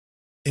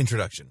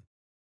Introduction.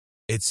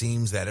 It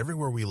seems that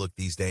everywhere we look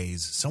these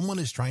days, someone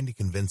is trying to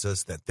convince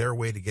us that their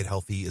way to get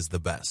healthy is the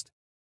best.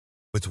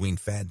 Between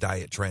fad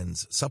diet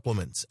trends,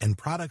 supplements, and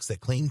products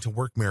that claim to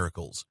work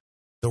miracles,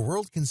 the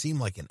world can seem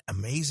like an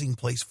amazing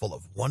place full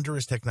of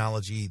wondrous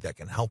technology that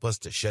can help us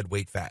to shed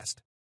weight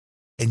fast.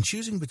 And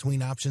choosing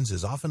between options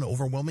is often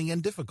overwhelming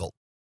and difficult,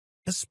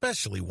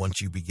 especially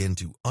once you begin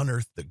to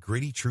unearth the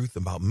gritty truth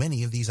about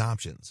many of these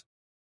options.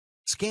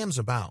 Scams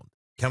abound.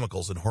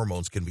 Chemicals and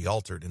hormones can be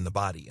altered in the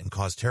body and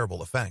cause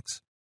terrible effects,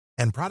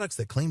 and products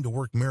that claim to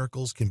work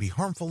miracles can be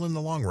harmful in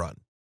the long run.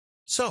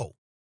 So,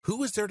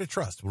 who is there to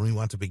trust when we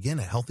want to begin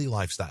a healthy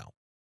lifestyle?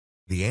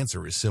 The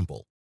answer is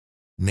simple: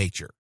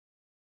 nature.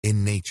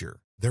 In nature,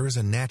 there is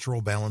a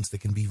natural balance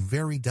that can be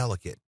very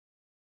delicate.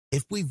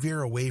 If we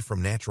veer away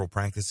from natural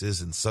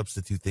practices and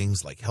substitute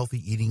things like healthy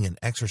eating and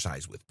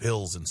exercise with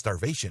pills and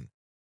starvation,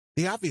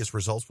 the obvious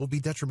results will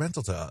be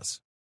detrimental to us.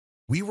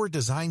 We were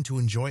designed to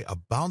enjoy a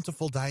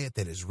bountiful diet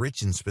that is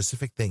rich in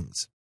specific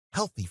things: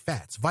 healthy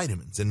fats,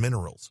 vitamins, and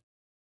minerals.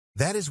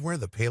 That is where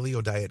the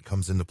paleo diet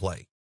comes into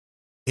play.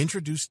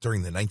 Introduced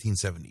during the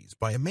 1970s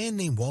by a man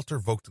named Walter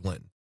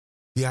Voigtland,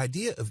 the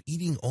idea of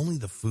eating only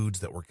the foods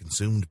that were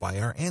consumed by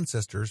our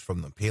ancestors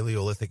from the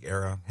Paleolithic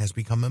era has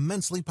become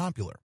immensely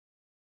popular.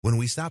 When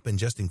we stop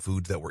ingesting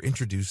foods that were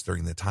introduced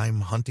during the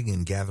time hunting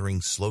and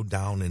gathering slowed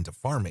down into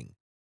farming,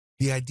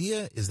 the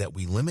idea is that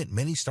we limit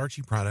many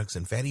starchy products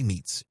and fatty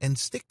meats and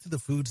stick to the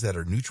foods that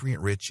are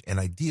nutrient-rich and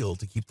ideal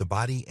to keep the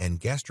body and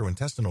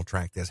gastrointestinal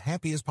tract as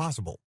happy as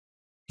possible.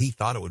 He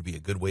thought it would be a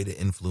good way to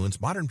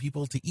influence modern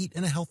people to eat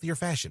in a healthier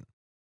fashion.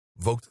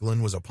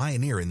 Voigtland was a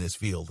pioneer in this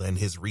field, and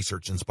his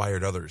research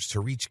inspired others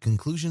to reach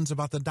conclusions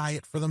about the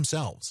diet for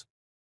themselves.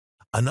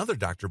 Another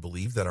doctor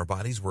believed that our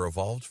bodies were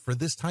evolved for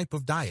this type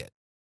of diet.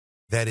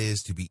 That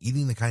is, to be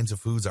eating the kinds of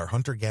foods our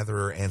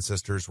hunter-gatherer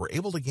ancestors were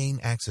able to gain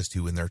access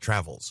to in their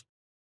travels.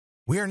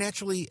 We are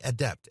naturally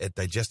adept at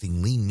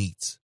digesting lean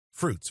meats,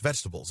 fruits,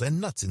 vegetables,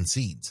 and nuts and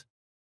seeds.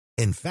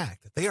 In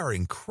fact, they are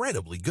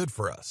incredibly good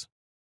for us.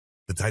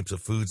 The types of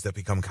foods that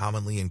become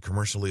commonly and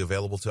commercially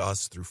available to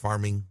us through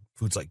farming,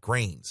 foods like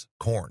grains,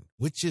 corn,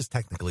 which is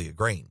technically a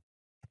grain,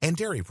 and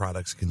dairy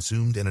products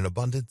consumed in an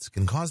abundance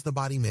can cause the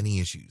body many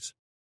issues.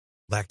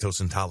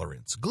 Lactose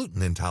intolerance,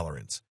 gluten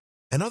intolerance,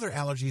 and other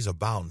allergies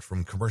abound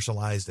from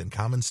commercialized and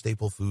common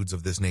staple foods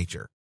of this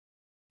nature.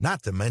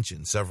 Not to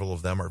mention, several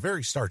of them are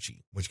very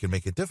starchy, which can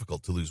make it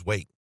difficult to lose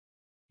weight.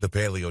 The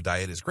paleo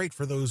diet is great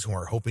for those who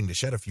are hoping to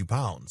shed a few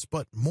pounds,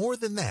 but more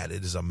than that,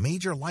 it is a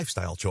major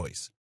lifestyle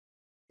choice.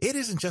 It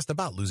isn't just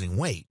about losing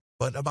weight,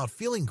 but about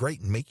feeling great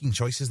and making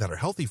choices that are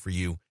healthy for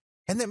you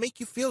and that make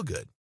you feel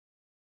good.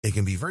 It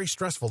can be very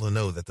stressful to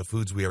know that the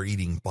foods we are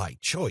eating by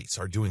choice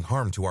are doing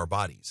harm to our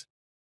bodies.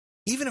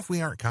 Even if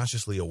we aren't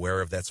consciously aware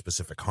of that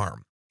specific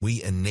harm,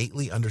 we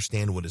innately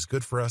understand what is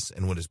good for us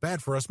and what is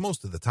bad for us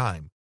most of the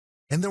time.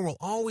 And there will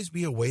always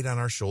be a weight on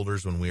our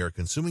shoulders when we are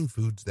consuming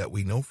foods that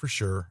we know for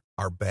sure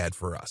are bad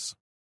for us.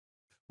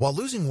 While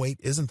losing weight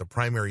isn't the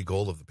primary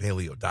goal of the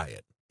paleo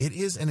diet, it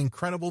is an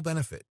incredible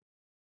benefit.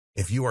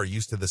 If you are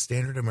used to the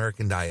standard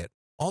American diet,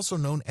 also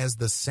known as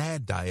the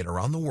SAD diet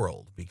around the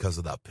world because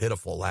of the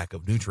pitiful lack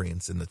of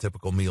nutrients in the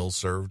typical meals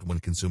served when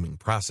consuming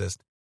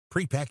processed,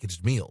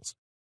 prepackaged meals,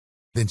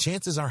 then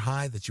chances are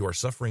high that you are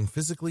suffering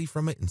physically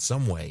from it in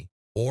some way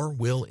or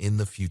will in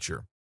the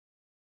future.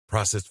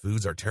 Processed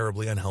foods are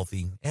terribly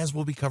unhealthy, as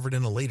will be covered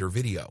in a later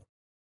video.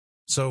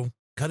 So,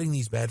 cutting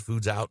these bad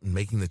foods out and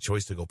making the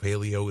choice to go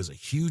paleo is a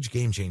huge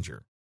game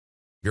changer.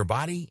 Your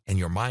body and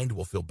your mind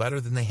will feel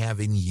better than they have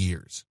in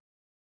years,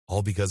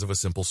 all because of a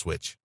simple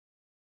switch.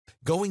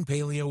 Going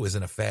paleo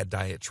isn't a fad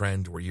diet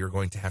trend where you're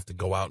going to have to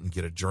go out and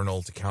get a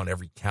journal to count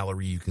every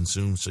calorie you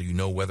consume so you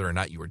know whether or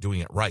not you are doing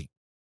it right.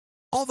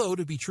 Although,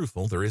 to be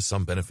truthful, there is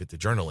some benefit to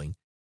journaling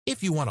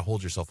if you want to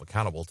hold yourself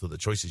accountable to the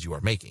choices you are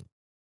making.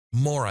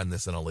 More on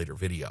this in a later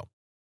video.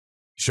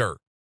 Sure,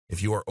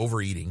 if you are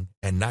overeating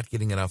and not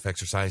getting enough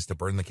exercise to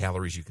burn the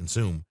calories you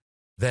consume,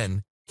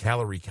 then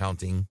calorie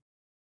counting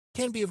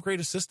can be of great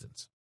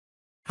assistance.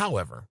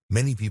 However,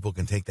 many people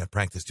can take that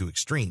practice to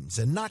extremes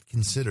and not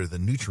consider the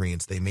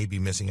nutrients they may be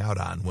missing out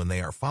on when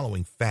they are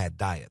following fad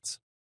diets.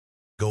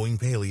 Going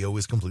paleo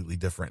is completely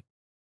different.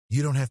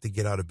 You don't have to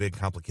get out a big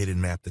complicated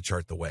map to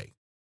chart the way.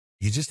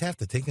 You just have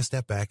to take a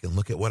step back and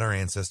look at what our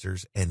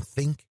ancestors and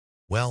think,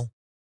 well,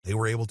 they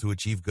were able to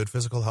achieve good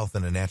physical health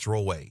in a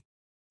natural way.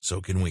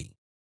 So can we.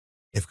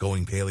 If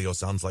going paleo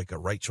sounds like a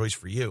right choice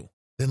for you,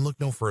 then look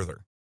no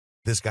further.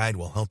 This guide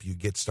will help you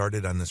get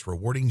started on this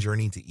rewarding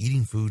journey to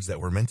eating foods that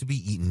were meant to be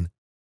eaten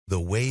the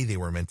way they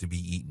were meant to be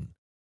eaten.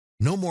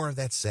 No more of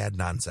that sad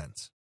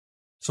nonsense.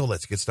 So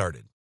let's get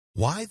started.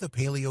 Why the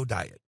paleo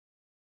diet?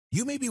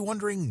 You may be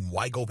wondering,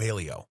 why go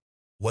paleo?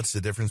 What's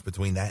the difference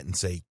between that and,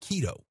 say,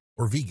 keto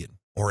or vegan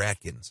or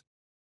Atkins?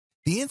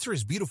 The answer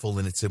is beautiful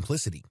in its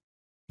simplicity.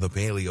 The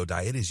paleo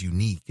diet is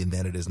unique in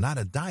that it is not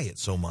a diet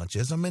so much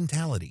as a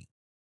mentality.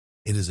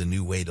 It is a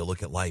new way to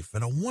look at life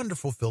and a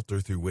wonderful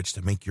filter through which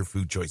to make your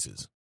food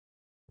choices.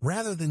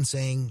 Rather than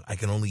saying, I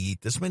can only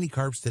eat this many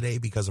carbs today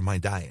because of my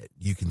diet,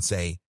 you can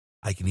say,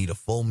 I can eat a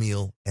full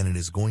meal and it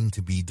is going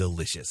to be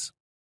delicious.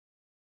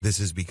 This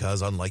is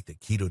because unlike the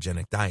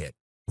ketogenic diet,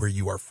 where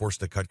you are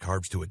forced to cut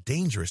carbs to a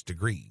dangerous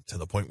degree to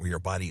the point where your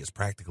body is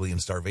practically in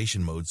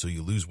starvation mode so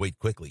you lose weight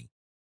quickly,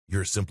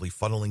 you're simply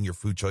funneling your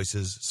food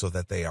choices so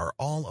that they are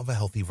all of a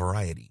healthy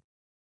variety.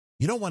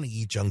 You don't want to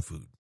eat junk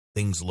food,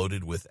 things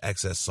loaded with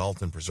excess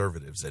salt and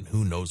preservatives and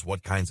who knows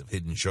what kinds of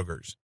hidden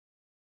sugars.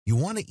 You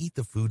want to eat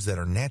the foods that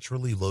are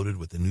naturally loaded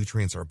with the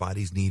nutrients our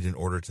bodies need in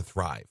order to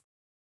thrive.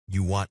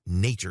 You want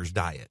nature's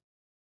diet.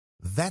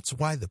 That's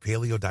why the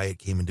paleo diet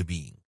came into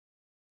being.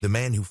 The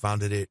man who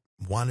founded it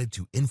wanted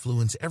to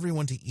influence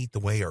everyone to eat the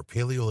way our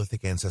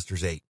Paleolithic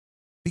ancestors ate,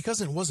 because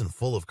it wasn't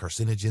full of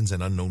carcinogens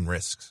and unknown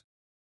risks.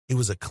 It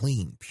was a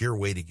clean, pure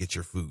way to get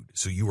your food,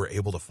 so you were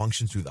able to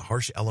function through the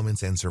harsh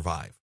elements and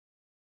survive.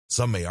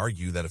 Some may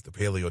argue that if the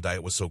paleo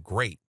diet was so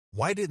great,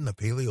 why didn't the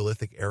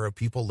Paleolithic era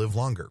people live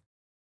longer?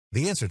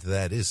 The answer to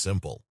that is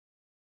simple.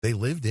 They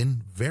lived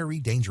in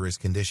very dangerous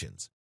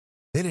conditions.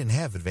 They didn't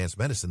have advanced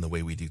medicine the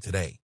way we do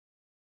today.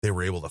 They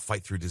were able to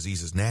fight through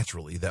diseases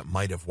naturally that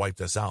might have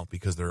wiped us out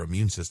because their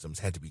immune systems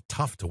had to be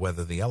tough to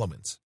weather the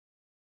elements.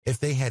 If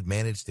they had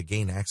managed to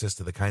gain access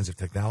to the kinds of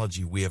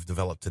technology we have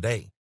developed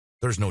today,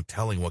 there's no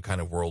telling what kind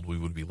of world we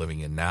would be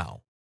living in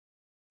now.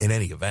 In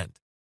any event,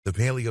 the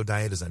paleo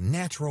diet is a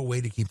natural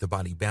way to keep the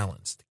body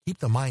balanced, keep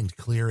the mind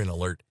clear and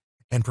alert,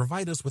 and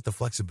provide us with the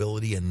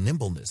flexibility and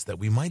nimbleness that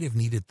we might have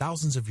needed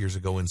thousands of years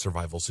ago in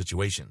survival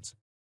situations.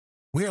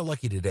 We are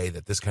lucky today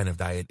that this kind of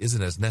diet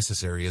isn't as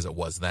necessary as it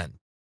was then.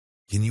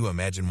 Can you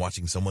imagine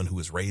watching someone who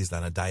was raised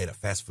on a diet of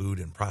fast food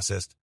and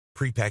processed,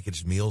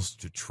 prepackaged meals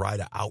to try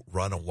to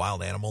outrun a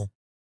wild animal?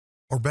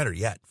 Or better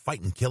yet,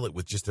 fight and kill it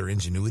with just their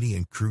ingenuity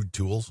and crude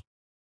tools?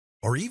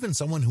 Or even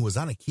someone who was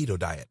on a keto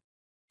diet,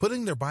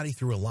 putting their body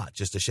through a lot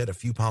just to shed a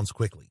few pounds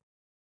quickly.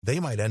 They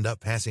might end up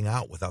passing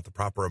out without the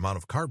proper amount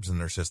of carbs in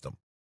their system.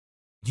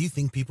 Do you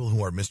think people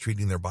who are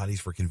mistreating their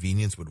bodies for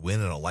convenience would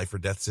win in a life or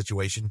death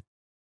situation?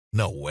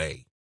 No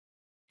way.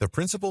 The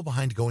principle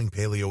behind going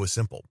paleo is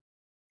simple.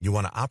 You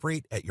want to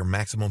operate at your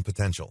maximum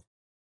potential.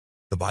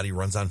 The body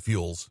runs on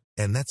fuels,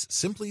 and that's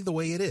simply the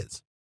way it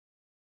is.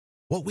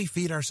 What we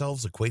feed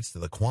ourselves equates to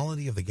the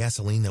quality of the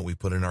gasoline that we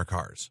put in our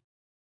cars.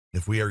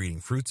 If we are eating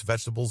fruits,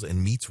 vegetables,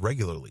 and meats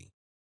regularly,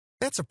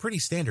 that's a pretty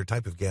standard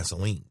type of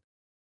gasoline.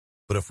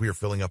 But if we are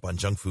filling up on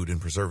junk food and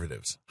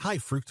preservatives, high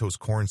fructose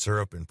corn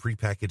syrup and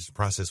prepackaged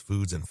processed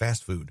foods and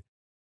fast food,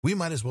 we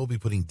might as well be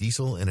putting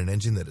diesel in an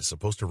engine that is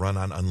supposed to run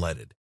on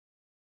unleaded.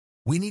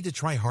 We need to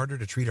try harder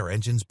to treat our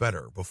engines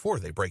better before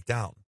they break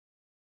down.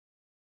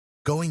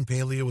 Going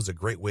paleo is a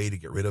great way to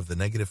get rid of the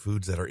negative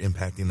foods that are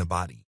impacting the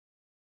body,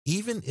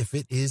 even if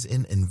it is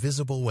in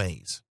invisible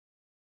ways.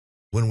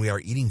 When we are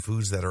eating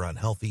foods that are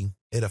unhealthy,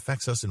 it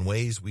affects us in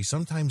ways we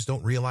sometimes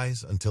don't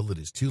realize until it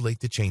is too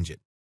late to change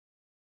it.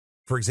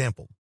 For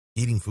example,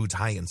 eating foods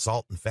high in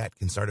salt and fat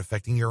can start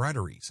affecting your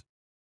arteries.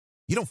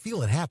 You don't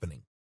feel it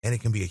happening, and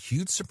it can be a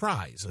huge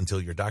surprise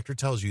until your doctor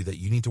tells you that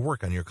you need to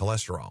work on your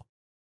cholesterol.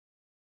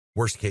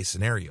 Worst case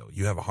scenario,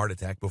 you have a heart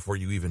attack before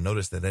you even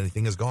notice that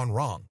anything has gone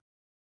wrong.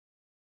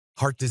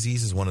 Heart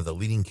disease is one of the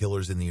leading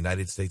killers in the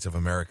United States of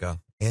America,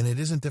 and it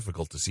isn't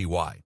difficult to see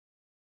why.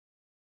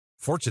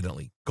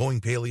 Fortunately, going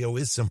paleo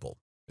is simple,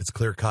 it's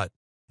clear-cut,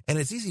 and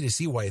it's easy to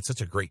see why it's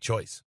such a great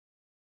choice.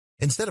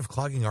 Instead of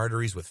clogging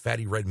arteries with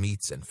fatty red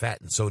meats and fat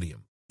and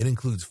sodium, it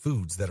includes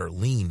foods that are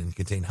lean and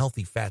contain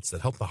healthy fats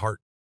that help the heart,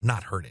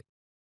 not hurt it.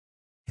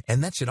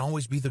 And that should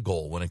always be the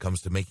goal when it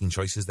comes to making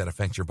choices that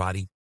affect your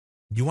body.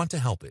 You want to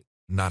help it,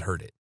 not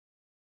hurt it.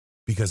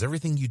 Because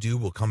everything you do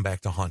will come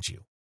back to haunt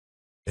you.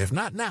 If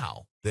not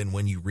now, then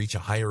when you reach a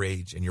higher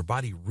age and your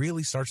body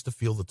really starts to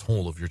feel the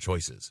toll of your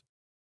choices.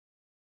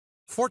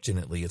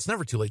 Fortunately, it's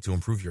never too late to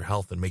improve your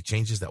health and make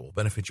changes that will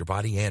benefit your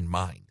body and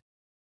mind.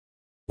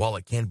 While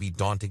it can be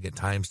daunting at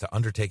times to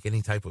undertake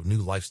any type of new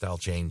lifestyle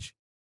change,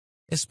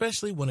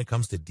 especially when it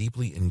comes to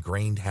deeply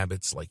ingrained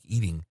habits like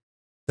eating,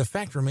 the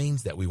fact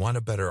remains that we want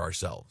to better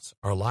ourselves,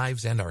 our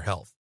lives, and our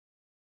health.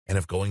 And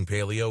if going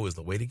paleo is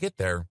the way to get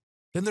there,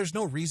 then there's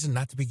no reason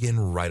not to begin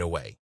right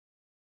away.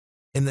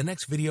 In the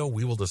next video,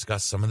 we will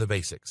discuss some of the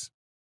basics.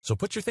 So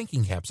put your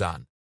thinking caps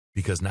on,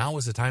 because now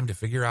is the time to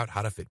figure out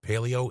how to fit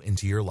paleo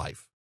into your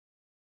life.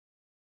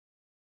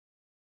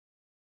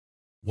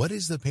 What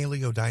is the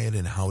paleo diet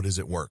and how does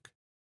it work?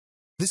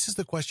 This is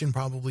the question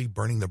probably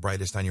burning the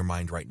brightest on your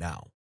mind right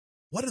now.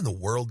 What in the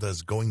world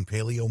does going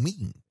paleo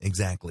mean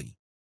exactly?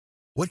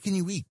 What can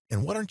you eat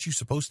and what aren't you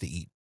supposed to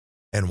eat?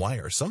 And why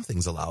are some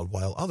things allowed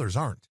while others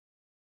aren't?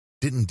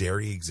 Didn't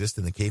dairy exist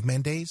in the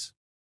caveman days?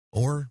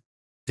 Or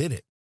did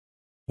it?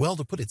 Well,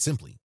 to put it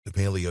simply, the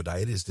paleo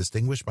diet is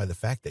distinguished by the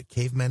fact that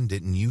cavemen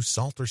didn't use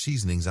salt or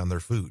seasonings on their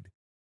food.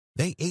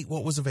 They ate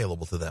what was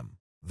available to them.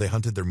 They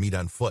hunted their meat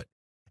on foot,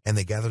 and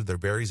they gathered their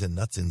berries and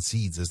nuts and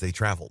seeds as they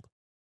traveled.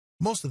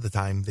 Most of the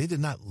time, they did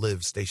not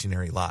live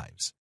stationary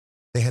lives.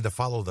 They had to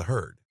follow the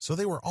herd, so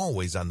they were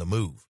always on the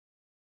move.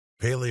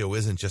 Paleo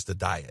isn't just a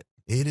diet,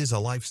 it is a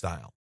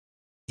lifestyle.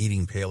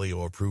 Eating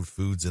paleo-approved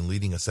foods and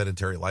leading a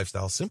sedentary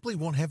lifestyle simply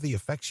won't have the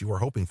effects you are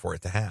hoping for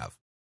it to have.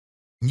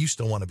 You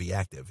still want to be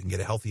active and get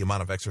a healthy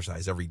amount of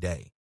exercise every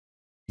day.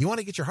 You want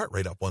to get your heart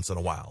rate up once in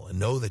a while and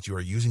know that you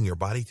are using your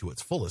body to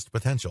its fullest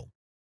potential.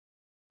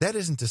 That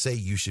isn't to say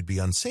you should be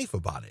unsafe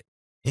about it.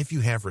 If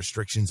you have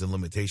restrictions and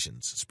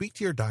limitations, speak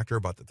to your doctor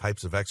about the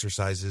types of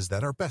exercises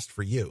that are best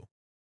for you.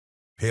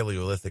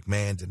 Paleolithic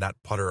man did not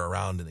putter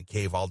around in a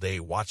cave all day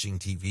watching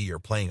TV or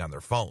playing on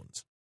their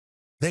phones.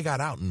 They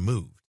got out and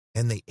moved,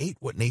 and they ate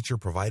what nature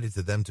provided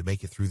to them to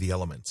make it through the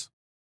elements.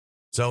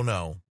 So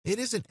no, it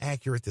isn't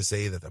accurate to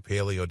say that the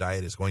paleo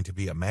diet is going to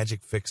be a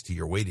magic fix to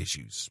your weight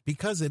issues,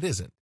 because it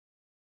isn't.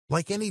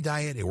 Like any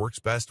diet, it works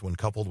best when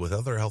coupled with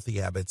other healthy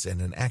habits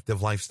and an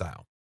active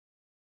lifestyle.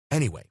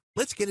 Anyway,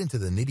 let's get into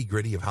the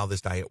nitty-gritty of how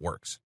this diet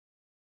works.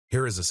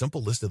 Here is a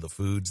simple list of the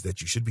foods that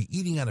you should be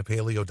eating on a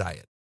paleo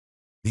diet.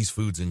 These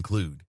foods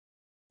include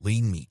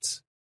lean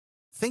meats.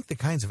 Think the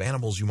kinds of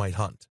animals you might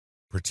hunt,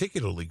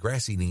 particularly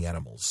grass-eating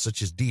animals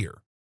such as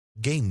deer,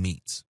 game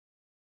meats,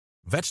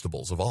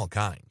 vegetables of all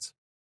kinds,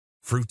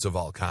 fruits of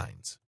all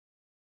kinds,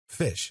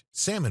 fish,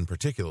 salmon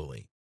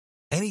particularly,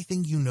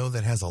 anything you know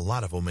that has a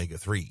lot of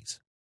omega-3s,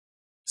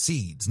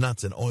 seeds,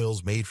 nuts, and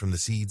oils made from the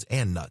seeds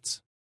and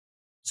nuts.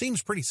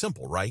 Seems pretty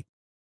simple, right?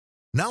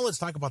 Now let's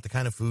talk about the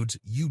kind of foods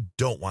you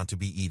don't want to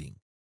be eating.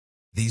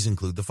 These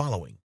include the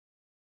following: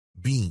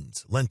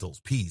 beans,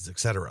 lentils, peas,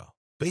 etc.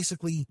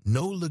 Basically,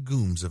 no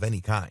legumes of any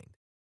kind.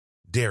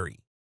 Dairy,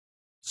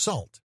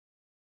 salt,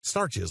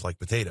 starches like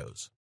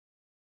potatoes,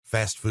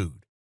 fast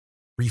food,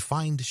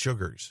 refined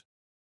sugars,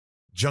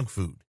 junk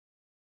food,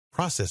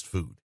 processed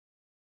food,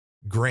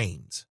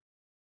 grains.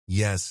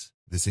 Yes,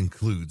 this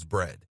includes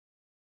bread.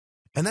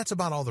 And that's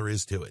about all there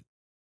is to it.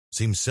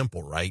 Seems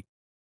simple, right?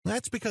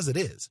 That's because it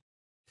is.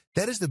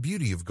 That is the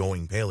beauty of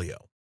going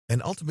paleo,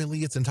 and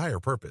ultimately its entire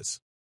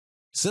purpose.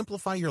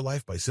 Simplify your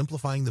life by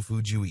simplifying the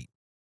foods you eat.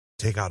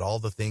 Take out all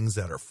the things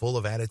that are full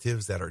of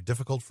additives that are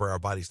difficult for our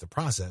bodies to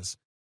process,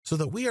 so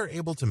that we are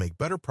able to make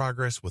better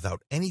progress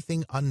without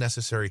anything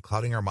unnecessary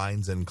clouding our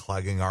minds and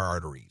clogging our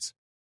arteries.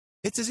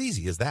 It's as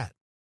easy as that.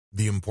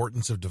 The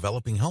importance of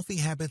developing healthy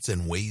habits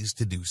and ways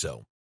to do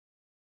so.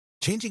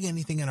 Changing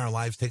anything in our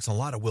lives takes a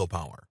lot of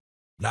willpower.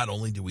 Not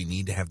only do we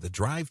need to have the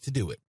drive to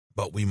do it,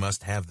 but we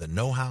must have the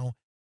know-how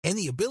and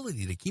the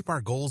ability to keep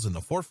our goals in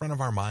the forefront of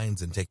our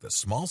minds and take the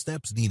small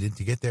steps needed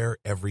to get there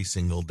every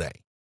single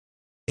day.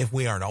 If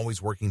we aren't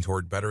always working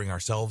toward bettering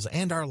ourselves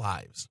and our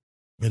lives,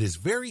 it is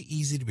very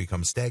easy to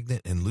become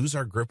stagnant and lose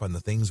our grip on the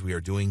things we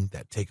are doing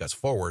that take us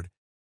forward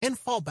and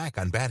fall back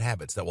on bad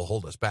habits that will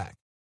hold us back.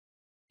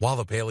 While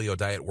the paleo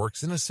diet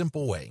works in a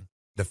simple way,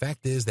 the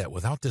fact is that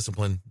without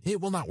discipline, it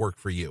will not work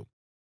for you.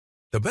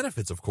 The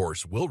benefits, of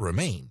course, will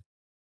remain,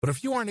 but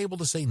if you aren't able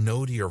to say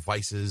no to your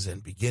vices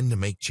and begin to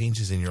make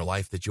changes in your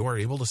life that you are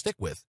able to stick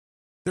with,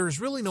 there is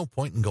really no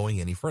point in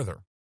going any further.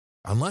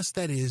 Unless,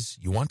 that is,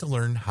 you want to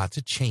learn how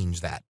to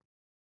change that.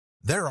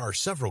 There are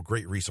several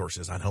great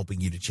resources on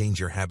helping you to change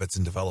your habits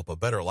and develop a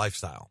better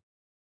lifestyle.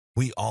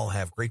 We all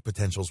have great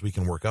potentials we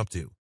can work up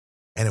to,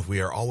 and if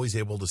we are always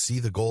able to see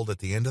the gold at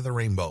the end of the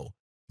rainbow,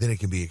 then it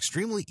can be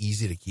extremely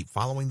easy to keep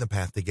following the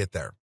path to get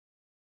there.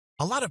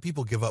 A lot of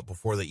people give up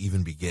before they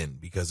even begin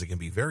because it can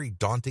be very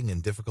daunting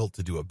and difficult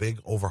to do a big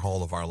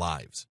overhaul of our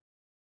lives.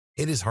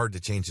 It is hard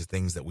to change the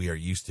things that we are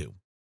used to.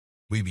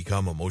 We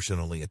become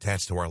emotionally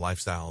attached to our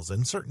lifestyles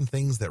and certain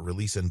things that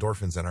release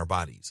endorphins in our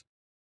bodies,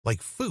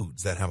 like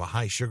foods that have a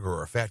high sugar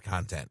or fat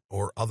content,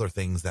 or other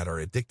things that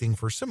are addicting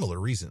for similar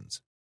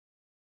reasons.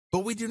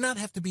 But we do not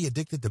have to be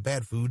addicted to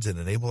bad foods and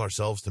enable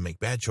ourselves to make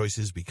bad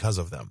choices because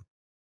of them.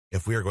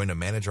 If we are going to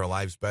manage our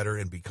lives better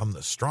and become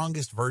the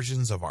strongest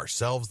versions of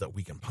ourselves that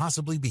we can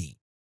possibly be,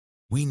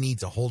 we need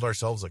to hold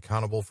ourselves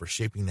accountable for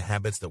shaping the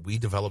habits that we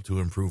develop to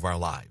improve our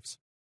lives.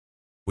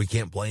 We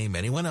can't blame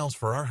anyone else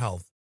for our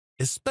health,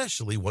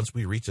 especially once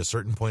we reach a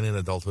certain point in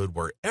adulthood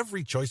where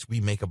every choice we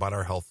make about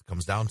our health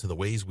comes down to the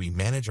ways we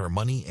manage our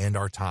money and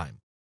our time.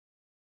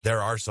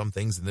 There are some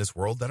things in this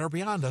world that are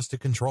beyond us to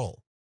control.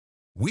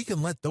 We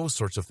can let those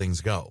sorts of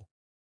things go,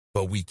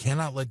 but we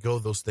cannot let go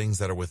of those things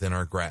that are within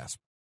our grasp.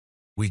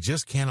 We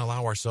just can't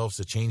allow ourselves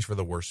to change for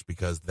the worse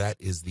because that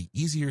is the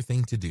easier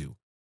thing to do,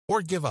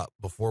 or give up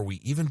before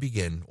we even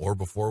begin or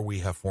before we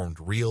have formed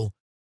real,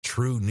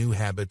 true new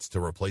habits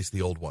to replace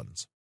the old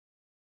ones.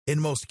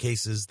 In most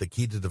cases, the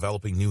key to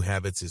developing new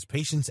habits is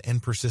patience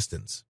and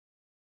persistence.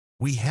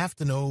 We have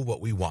to know what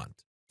we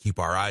want, keep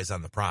our eyes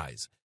on the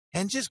prize,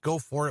 and just go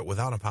for it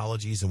without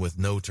apologies and with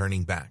no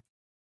turning back.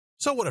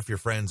 So what if your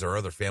friends or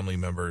other family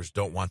members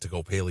don't want to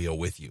go paleo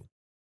with you?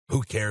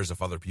 Who cares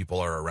if other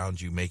people are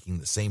around you making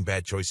the same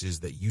bad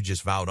choices that you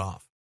just vowed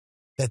off?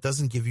 That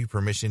doesn't give you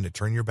permission to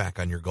turn your back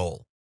on your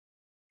goal.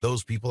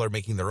 Those people are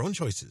making their own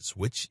choices,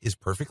 which is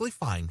perfectly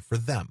fine for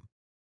them.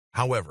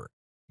 However,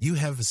 you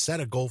have set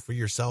a goal for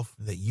yourself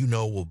that you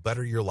know will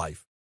better your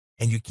life,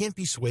 and you can't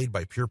be swayed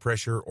by peer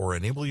pressure or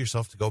enable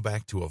yourself to go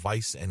back to a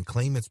vice and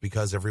claim it's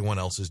because everyone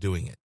else is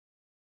doing it.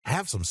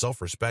 Have some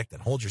self-respect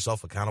and hold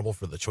yourself accountable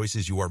for the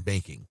choices you are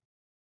making.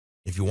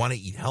 If you want to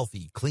eat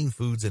healthy, clean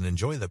foods and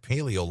enjoy the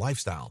paleo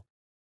lifestyle,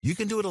 you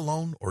can do it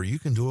alone or you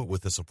can do it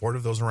with the support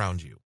of those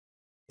around you.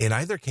 In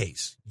either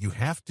case, you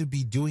have to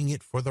be doing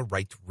it for the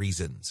right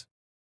reasons.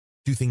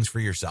 Do things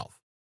for yourself,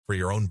 for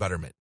your own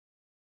betterment.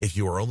 If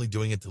you are only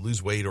doing it to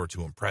lose weight or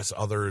to impress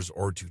others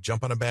or to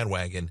jump on a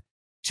bandwagon,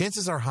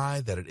 chances are high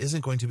that it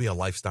isn't going to be a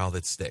lifestyle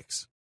that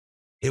sticks.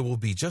 It will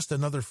be just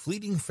another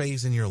fleeting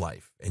phase in your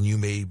life, and you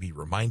may be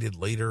reminded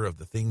later of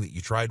the thing that you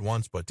tried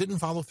once but didn't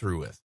follow through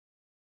with.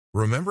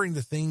 Remembering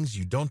the things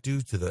you don't do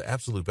to the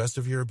absolute best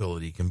of your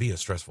ability can be a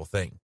stressful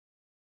thing.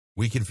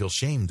 We can feel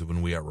shamed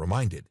when we are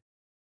reminded.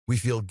 We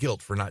feel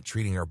guilt for not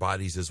treating our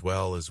bodies as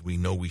well as we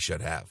know we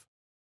should have.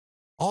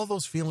 All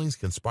those feelings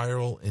can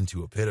spiral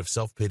into a pit of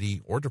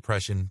self-pity or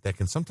depression that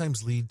can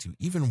sometimes lead to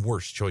even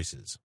worse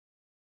choices.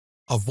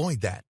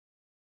 Avoid that.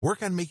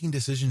 Work on making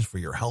decisions for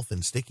your health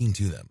and sticking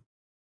to them.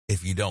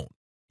 If you don't,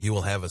 you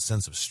will have a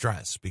sense of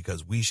stress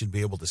because we should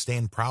be able to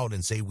stand proud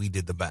and say we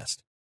did the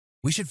best.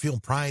 We should feel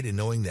pride in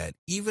knowing that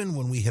even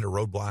when we hit a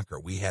roadblock or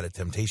we had a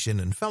temptation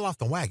and fell off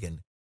the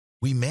wagon,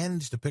 we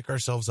managed to pick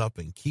ourselves up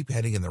and keep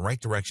heading in the right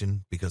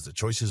direction because the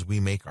choices we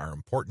make are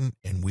important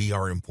and we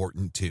are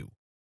important too.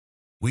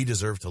 We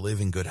deserve to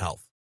live in good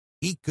health,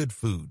 eat good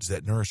foods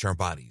that nourish our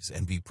bodies,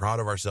 and be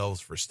proud of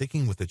ourselves for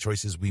sticking with the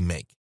choices we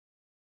make.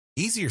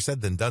 Easier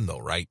said than done though,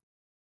 right?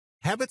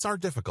 Habits are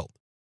difficult.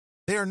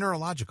 They are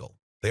neurological.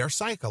 They are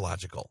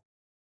psychological.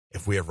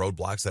 If we have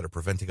roadblocks that are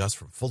preventing us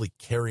from fully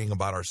caring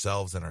about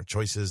ourselves and our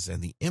choices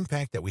and the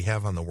impact that we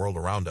have on the world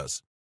around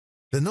us,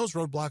 then those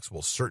roadblocks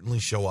will certainly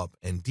show up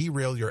and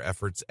derail your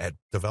efforts at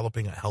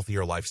developing a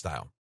healthier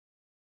lifestyle.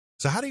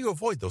 So how do you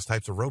avoid those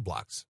types of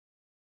roadblocks?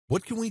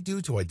 What can we do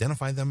to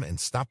identify them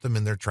and stop them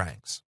in their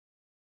tracks?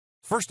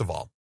 First of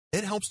all,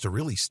 it helps to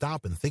really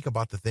stop and think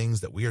about the things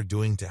that we are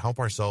doing to help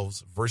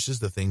ourselves versus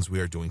the things we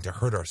are doing to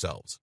hurt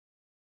ourselves.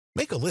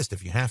 Make a list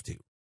if you have to.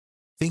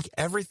 Think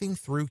everything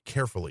through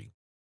carefully.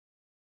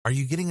 Are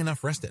you getting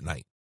enough rest at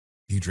night?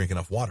 Do you drink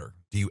enough water?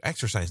 Do you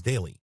exercise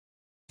daily?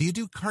 Do you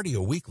do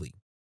cardio weekly?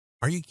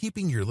 Are you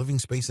keeping your living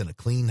space in a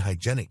clean,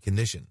 hygienic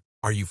condition?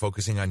 Are you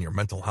focusing on your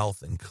mental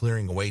health and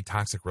clearing away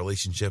toxic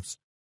relationships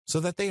so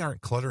that they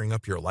aren't cluttering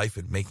up your life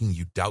and making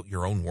you doubt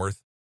your own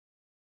worth?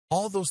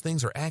 All those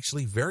things are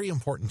actually very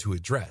important to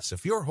address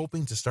if you're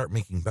hoping to start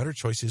making better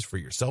choices for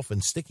yourself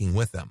and sticking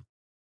with them.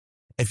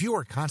 If you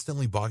are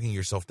constantly bogging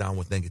yourself down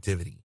with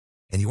negativity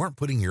and you aren't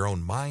putting your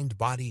own mind,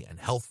 body, and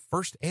health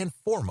first and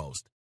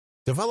foremost,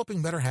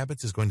 developing better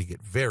habits is going to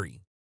get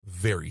very,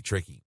 very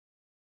tricky.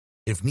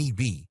 If need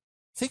be,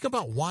 think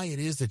about why it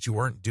is that you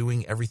aren't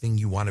doing everything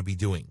you want to be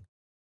doing.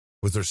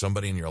 Was there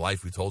somebody in your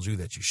life who told you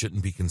that you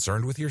shouldn't be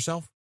concerned with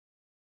yourself?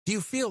 Do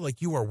you feel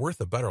like you are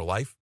worth a better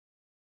life?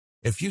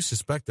 If you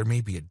suspect there may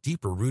be a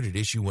deeper-rooted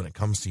issue when it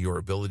comes to your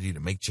ability to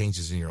make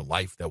changes in your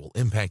life that will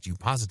impact you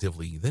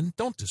positively, then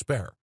don't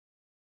despair.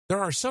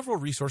 There are several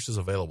resources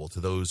available to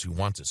those who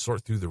want to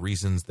sort through the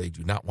reasons they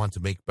do not want to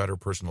make better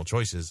personal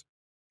choices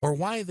or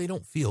why they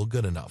don't feel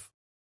good enough.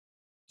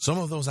 Some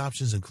of those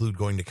options include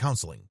going to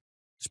counseling,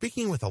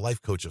 speaking with a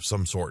life coach of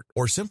some sort,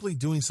 or simply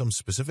doing some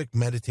specific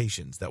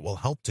meditations that will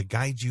help to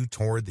guide you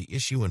toward the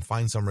issue and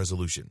find some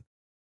resolution.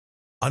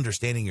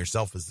 Understanding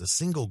yourself is the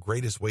single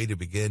greatest way to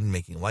begin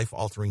making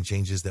life-altering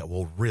changes that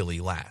will really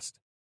last.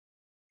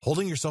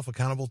 Holding yourself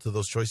accountable to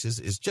those choices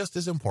is just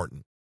as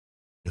important.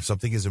 If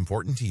something is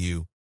important to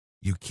you,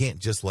 you can't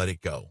just let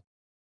it go.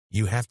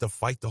 You have to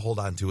fight to hold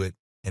on to it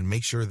and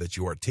make sure that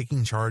you are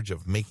taking charge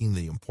of making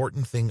the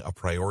important thing a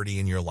priority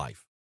in your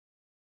life.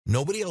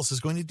 Nobody else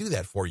is going to do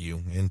that for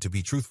you, and to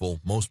be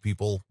truthful, most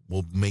people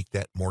will make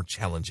that more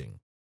challenging.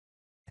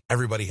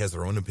 Everybody has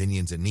their own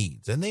opinions and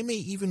needs, and they may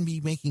even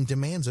be making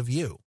demands of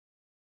you.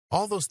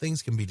 All those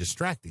things can be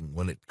distracting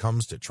when it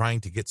comes to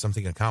trying to get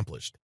something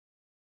accomplished.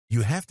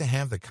 You have to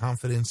have the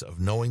confidence of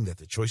knowing that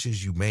the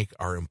choices you make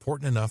are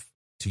important enough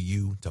to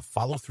you to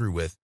follow through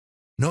with,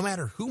 no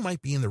matter who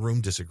might be in the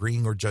room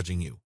disagreeing or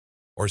judging you,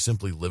 or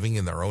simply living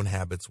in their own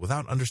habits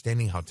without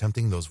understanding how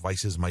tempting those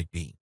vices might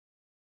be.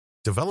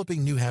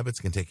 Developing new habits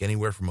can take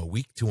anywhere from a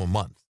week to a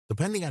month,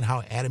 depending on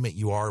how adamant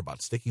you are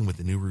about sticking with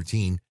the new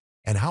routine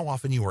and how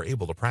often you are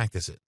able to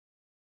practice it.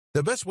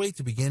 The best way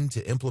to begin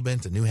to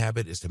implement a new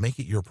habit is to make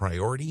it your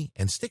priority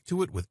and stick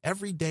to it with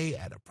every day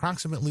at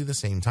approximately the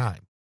same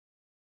time.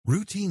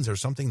 Routines are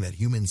something that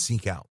humans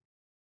seek out.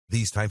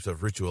 These types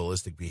of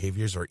ritualistic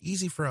behaviors are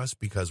easy for us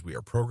because we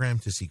are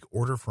programmed to seek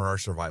order for our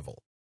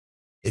survival.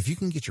 If you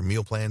can get your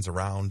meal plans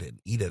around and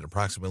eat at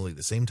approximately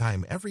the same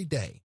time every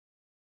day,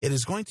 it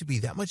is going to be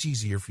that much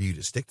easier for you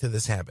to stick to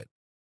this habit.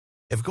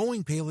 If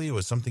going paleo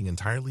is something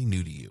entirely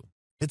new to you,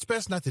 it's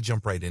best not to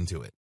jump right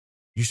into it.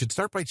 You should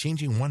start by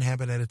changing one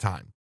habit at a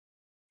time.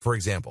 For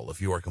example,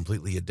 if you are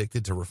completely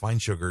addicted to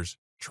refined sugars,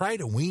 try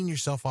to wean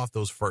yourself off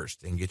those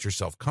first and get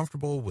yourself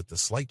comfortable with the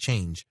slight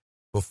change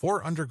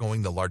before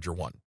undergoing the larger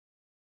one.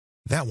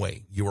 That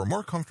way, you are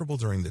more comfortable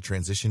during the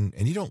transition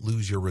and you don't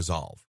lose your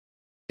resolve.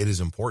 It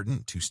is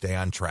important to stay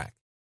on track.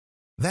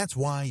 That's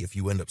why if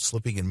you end up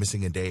slipping and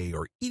missing a day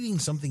or eating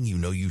something you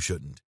know you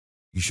shouldn't,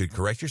 you should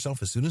correct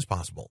yourself as soon as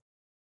possible.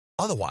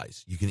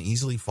 Otherwise, you can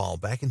easily fall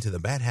back into the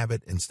bad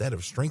habit instead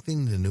of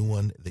strengthening the new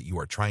one that you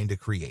are trying to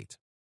create.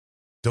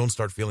 Don't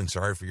start feeling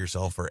sorry for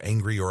yourself or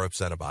angry or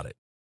upset about it.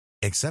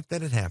 Accept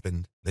that it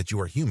happened, that you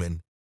are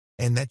human,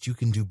 and that you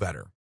can do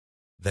better.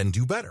 Then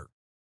do better.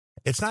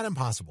 It's not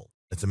impossible.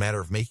 It's a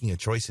matter of making a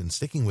choice and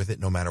sticking with it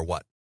no matter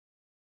what.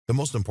 The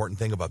most important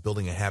thing about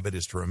building a habit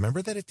is to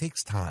remember that it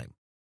takes time.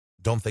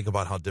 Don't think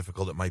about how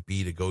difficult it might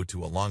be to go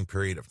to a long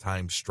period of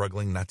time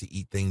struggling not to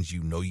eat things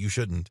you know you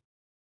shouldn't.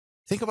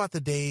 Think about the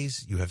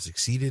days you have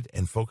succeeded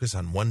and focus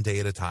on one day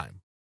at a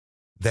time.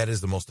 That is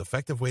the most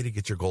effective way to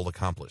get your goal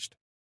accomplished.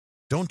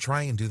 Don't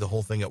try and do the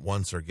whole thing at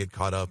once or get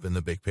caught up in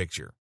the big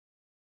picture.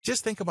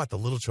 Just think about the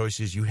little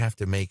choices you have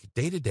to make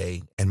day to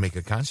day and make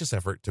a conscious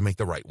effort to make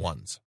the right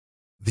ones.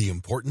 The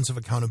importance of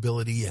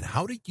accountability and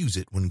how to use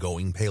it when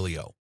going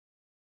paleo.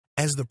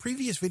 As the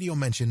previous video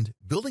mentioned,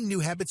 building new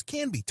habits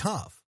can be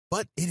tough,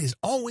 but it is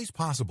always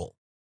possible.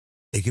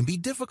 It can be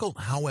difficult,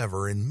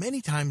 however, and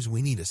many times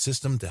we need a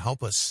system to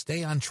help us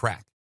stay on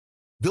track.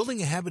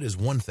 Building a habit is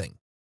one thing.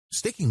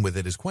 Sticking with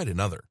it is quite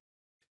another.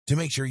 To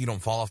make sure you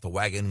don't fall off the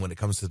wagon when it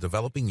comes to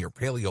developing your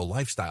paleo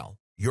lifestyle,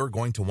 you're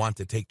going to want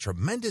to take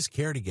tremendous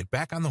care to get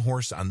back on the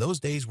horse on those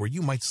days where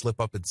you might slip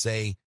up and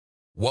say,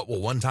 "What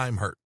will one time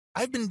hurt?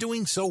 I've been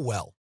doing so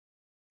well."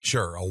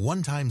 Sure, a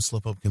one-time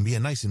slip-up can be a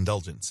nice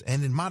indulgence,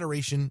 and in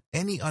moderation,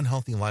 any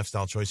unhealthy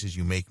lifestyle choices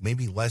you make may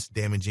be less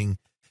damaging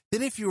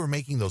than if you were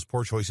making those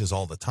poor choices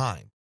all the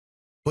time.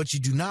 But you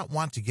do not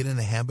want to get in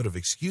the habit of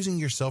excusing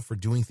yourself for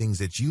doing things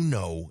that you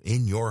know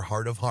in your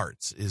heart of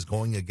hearts is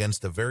going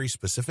against a very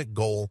specific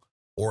goal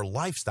or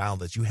lifestyle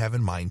that you have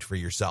in mind for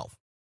yourself.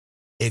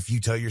 If you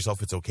tell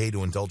yourself it's okay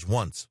to indulge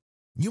once,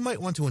 you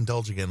might want to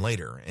indulge again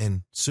later,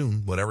 and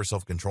soon whatever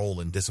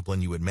self-control and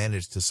discipline you had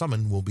managed to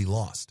summon will be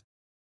lost.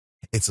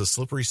 It's a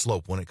slippery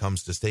slope when it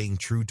comes to staying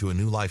true to a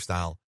new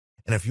lifestyle,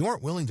 and if you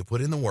aren't willing to put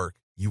in the work,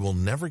 you will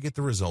never get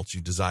the results you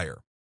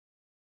desire.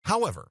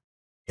 However,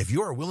 if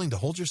you are willing to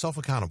hold yourself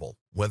accountable,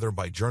 whether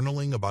by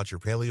journaling about your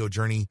paleo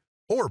journey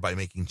or by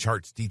making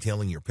charts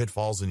detailing your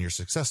pitfalls and your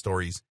success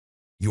stories,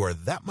 you are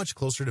that much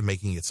closer to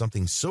making it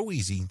something so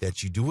easy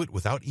that you do it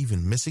without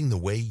even missing the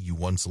way you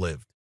once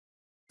lived.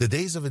 The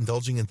days of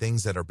indulging in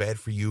things that are bad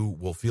for you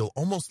will feel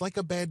almost like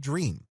a bad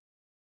dream.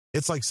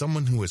 It's like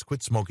someone who has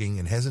quit smoking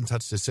and hasn't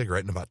touched a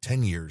cigarette in about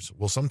 10 years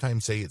will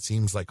sometimes say it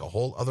seems like a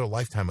whole other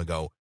lifetime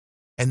ago,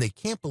 and they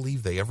can't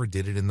believe they ever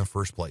did it in the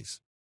first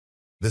place.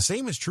 The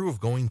same is true of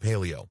going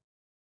paleo.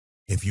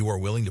 If you are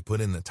willing to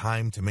put in the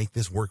time to make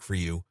this work for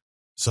you,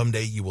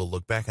 someday you will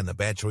look back on the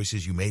bad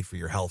choices you made for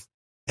your health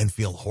and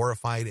feel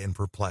horrified and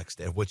perplexed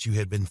at what you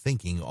had been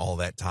thinking all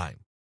that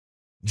time.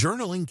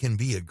 Journaling can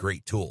be a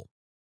great tool.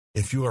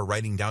 If you are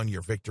writing down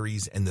your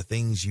victories and the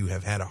things you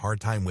have had a hard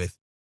time with,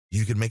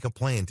 you can make a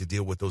plan to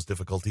deal with those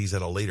difficulties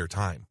at a later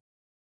time.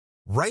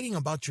 Writing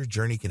about your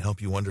journey can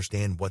help you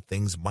understand what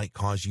things might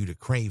cause you to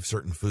crave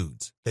certain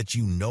foods that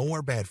you know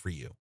are bad for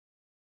you.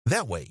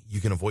 That way,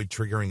 you can avoid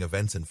triggering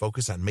events and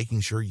focus on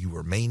making sure you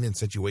remain in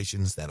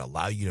situations that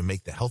allow you to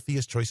make the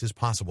healthiest choices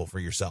possible for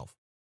yourself.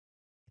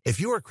 If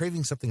you are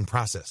craving something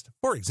processed,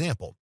 for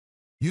example,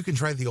 you can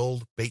try the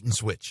old bait and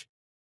switch.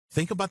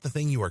 Think about the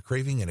thing you are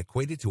craving and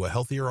equate it to a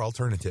healthier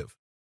alternative.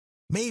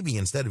 Maybe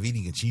instead of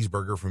eating a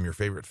cheeseburger from your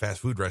favorite fast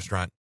food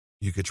restaurant,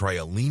 you could try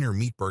a leaner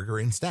meat burger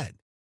instead.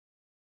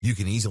 You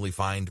can easily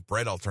find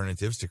bread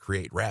alternatives to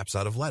create wraps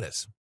out of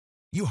lettuce.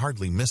 You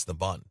hardly miss the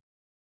bun.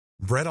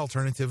 Bread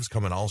alternatives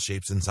come in all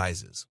shapes and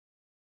sizes.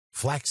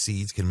 Flax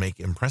seeds can make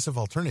impressive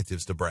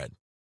alternatives to bread.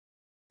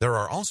 There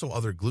are also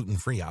other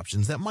gluten-free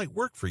options that might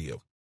work for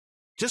you.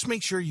 Just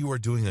make sure you are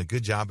doing a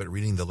good job at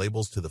reading the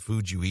labels to the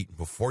foods you eat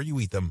before you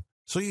eat them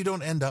so you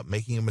don't end up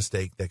making a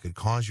mistake that could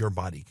cause your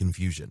body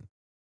confusion.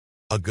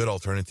 A good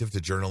alternative to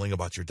journaling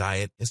about your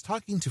diet is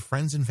talking to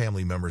friends and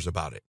family members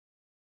about it.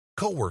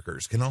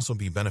 Coworkers can also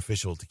be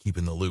beneficial to keep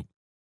in the loop.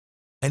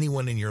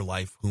 Anyone in your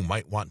life who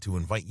might want to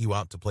invite you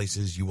out to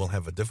places you will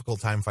have a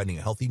difficult time finding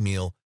a healthy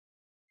meal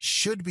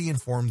should be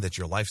informed that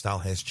your lifestyle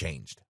has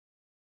changed.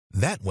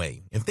 That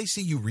way, if they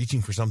see you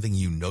reaching for something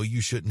you know you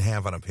shouldn't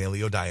have on a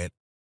paleo diet,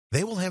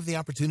 they will have the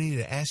opportunity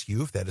to ask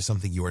you if that is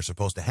something you are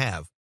supposed to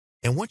have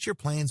and what your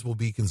plans will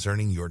be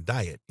concerning your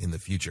diet in the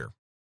future.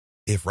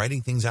 If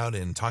writing things out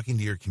and talking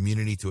to your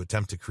community to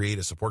attempt to create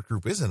a support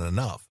group isn't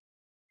enough,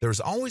 there is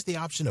always the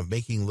option of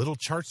making little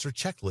charts or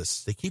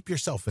checklists to keep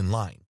yourself in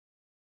line.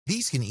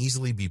 These can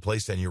easily be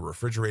placed on your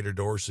refrigerator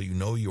door so you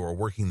know you are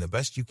working the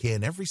best you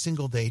can every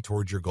single day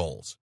toward your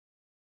goals.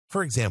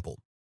 For example,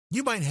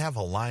 you might have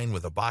a line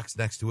with a box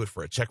next to it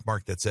for a check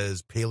mark that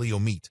says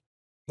paleo meat,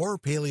 or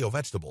paleo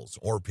vegetables,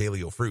 or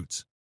paleo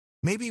fruits,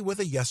 maybe with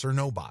a yes or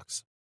no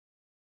box.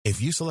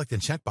 If you select a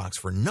checkbox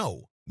for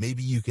no,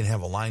 maybe you can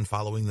have a line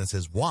following that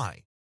says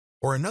why,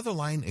 or another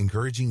line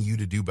encouraging you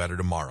to do better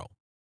tomorrow.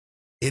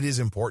 It is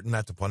important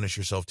not to punish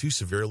yourself too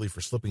severely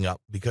for slipping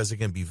up because it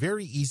can be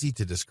very easy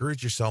to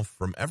discourage yourself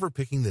from ever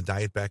picking the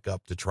diet back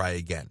up to try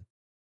again.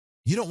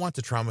 You don't want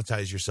to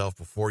traumatize yourself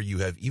before you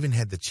have even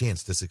had the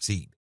chance to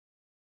succeed.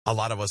 A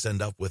lot of us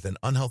end up with an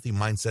unhealthy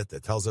mindset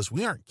that tells us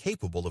we aren't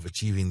capable of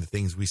achieving the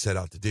things we set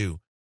out to do,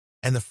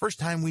 and the first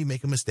time we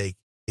make a mistake,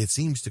 It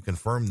seems to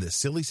confirm this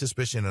silly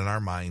suspicion in our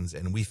minds,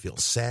 and we feel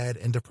sad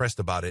and depressed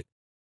about it,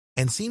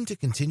 and seem to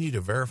continue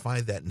to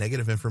verify that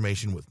negative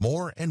information with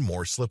more and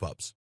more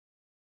slip-ups.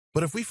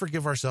 But if we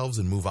forgive ourselves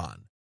and move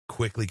on,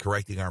 quickly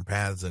correcting our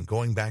paths and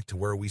going back to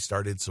where we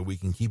started so we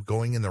can keep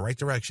going in the right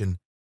direction,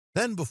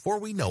 then before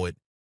we know it,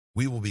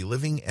 we will be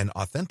living an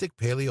authentic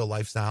paleo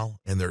lifestyle,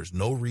 and there's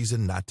no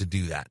reason not to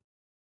do that.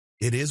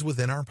 It is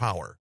within our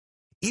power,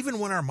 even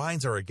when our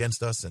minds are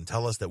against us and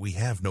tell us that we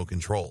have no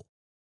control.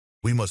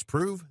 We must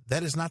prove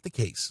that is not the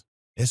case,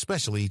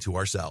 especially to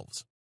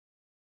ourselves.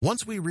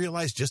 Once we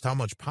realize just how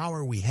much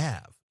power we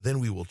have, then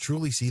we will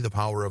truly see the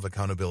power of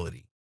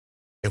accountability.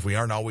 If we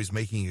aren't always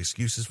making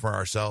excuses for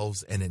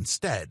ourselves and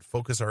instead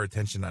focus our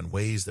attention on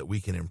ways that we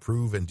can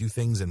improve and do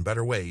things in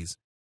better ways,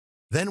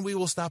 then we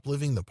will stop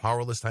living the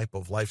powerless type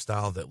of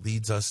lifestyle that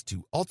leads us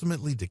to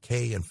ultimately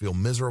decay and feel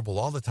miserable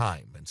all the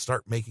time, and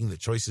start making the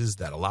choices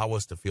that allow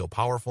us to feel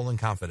powerful and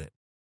confident,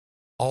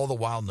 all the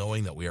while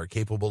knowing that we are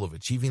capable of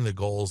achieving the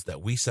goals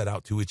that we set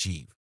out to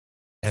achieve.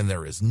 And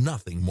there is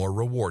nothing more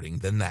rewarding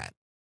than that.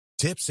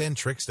 Tips and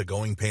tricks to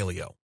going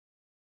paleo.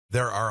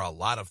 There are a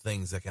lot of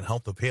things that can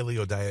help the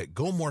paleo diet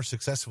go more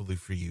successfully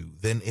for you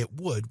than it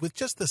would with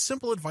just the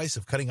simple advice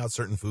of cutting out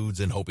certain foods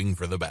and hoping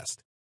for the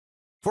best.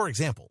 For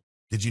example,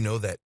 did you know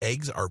that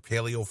eggs are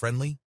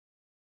paleo-friendly?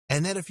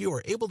 And that if you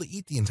are able to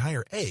eat the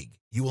entire egg,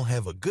 you will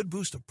have a good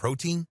boost of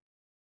protein?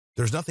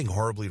 There's nothing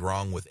horribly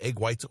wrong with egg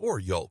whites or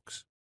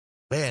yolks,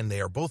 and they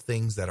are both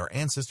things that our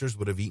ancestors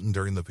would have eaten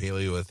during the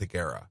Paleolithic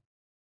era.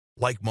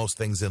 Like most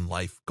things in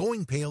life,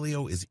 going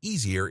paleo is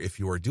easier if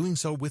you are doing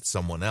so with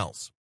someone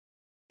else.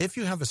 If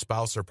you have a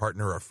spouse or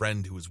partner or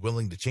friend who is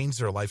willing to change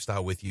their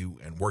lifestyle with you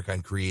and work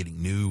on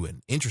creating new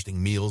and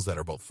interesting meals that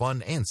are both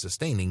fun and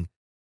sustaining,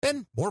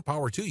 then more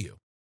power to you.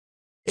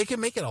 It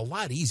can make it a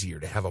lot easier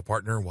to have a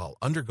partner while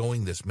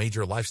undergoing this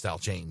major lifestyle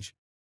change.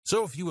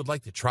 So if you would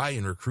like to try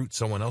and recruit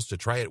someone else to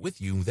try it with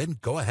you, then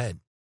go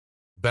ahead.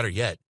 Better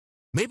yet,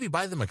 maybe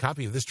buy them a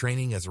copy of this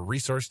training as a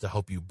resource to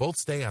help you both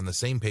stay on the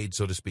same page,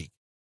 so to speak.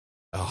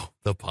 Oh,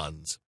 the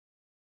puns.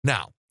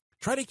 Now,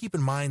 try to keep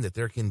in mind that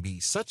there can be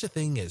such a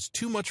thing as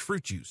too much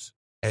fruit juice,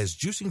 as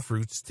juicing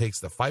fruits takes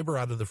the fiber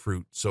out of the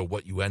fruit, so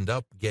what you end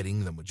up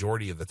getting the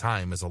majority of the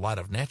time is a lot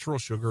of natural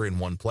sugar in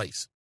one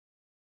place.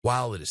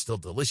 While it is still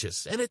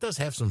delicious, and it does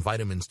have some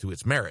vitamins to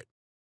its merit,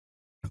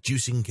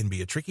 juicing can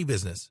be a tricky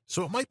business,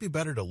 so it might be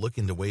better to look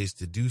into ways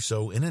to do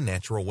so in a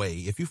natural way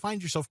if you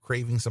find yourself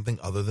craving something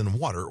other than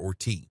water or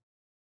tea.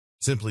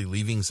 Simply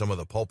leaving some of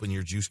the pulp in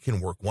your juice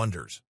can work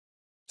wonders,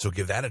 so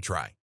give that a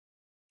try.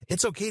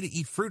 It's okay to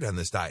eat fruit on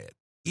this diet,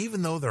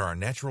 even though there are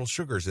natural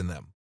sugars in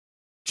them.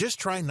 Just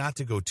try not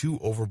to go too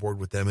overboard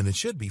with them, and it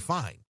should be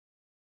fine.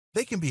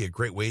 They can be a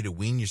great way to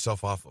wean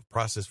yourself off of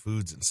processed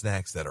foods and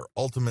snacks that are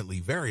ultimately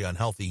very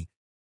unhealthy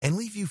and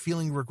leave you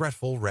feeling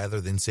regretful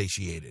rather than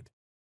satiated.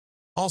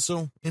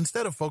 Also,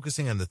 instead of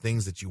focusing on the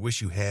things that you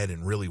wish you had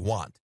and really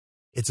want,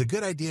 it's a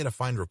good idea to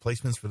find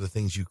replacements for the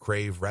things you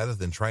crave rather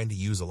than trying to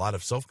use a lot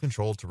of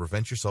self-control to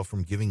prevent yourself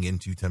from giving in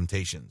to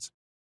temptations.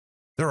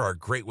 There are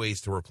great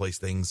ways to replace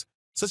things,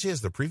 such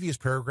as the previous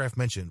paragraph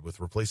mentioned with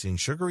replacing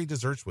sugary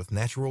desserts with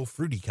natural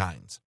fruity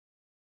kinds.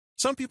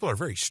 Some people are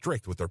very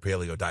strict with their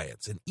paleo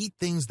diets and eat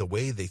things the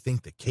way they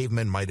think the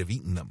cavemen might have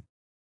eaten them.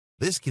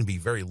 This can be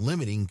very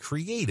limiting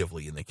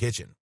creatively in the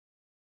kitchen.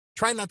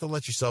 Try not to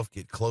let yourself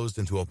get closed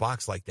into a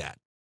box like that.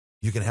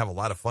 You can have a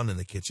lot of fun in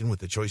the kitchen with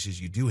the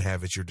choices you do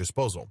have at your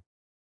disposal.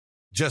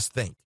 Just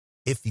think,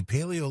 if the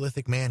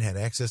Paleolithic man had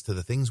access to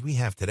the things we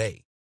have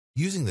today,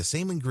 using the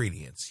same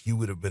ingredients, he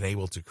would have been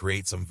able to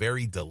create some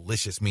very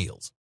delicious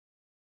meals.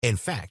 In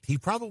fact, he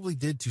probably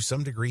did to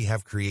some degree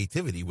have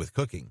creativity with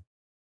cooking.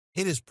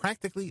 It is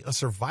practically a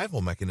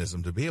survival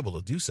mechanism to be able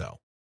to do so.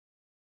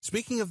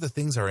 Speaking of the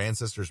things our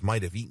ancestors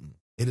might have eaten,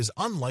 it is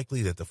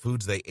unlikely that the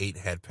foods they ate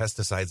had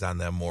pesticides on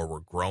them or were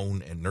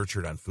grown and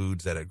nurtured on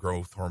foods that had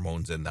growth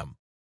hormones in them.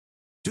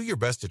 Do your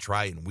best to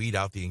try and weed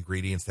out the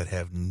ingredients that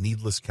have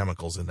needless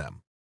chemicals in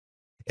them.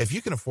 If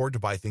you can afford to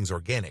buy things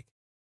organic,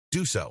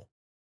 do so.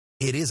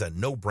 It is a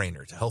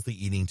no-brainer to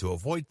healthy eating to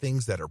avoid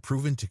things that are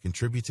proven to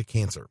contribute to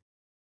cancer.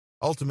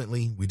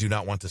 Ultimately, we do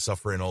not want to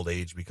suffer in old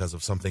age because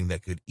of something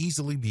that could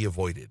easily be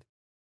avoided.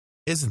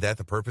 Isn't that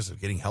the purpose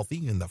of getting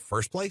healthy in the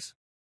first place?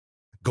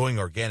 Going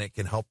organic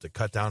can help to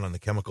cut down on the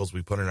chemicals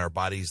we put in our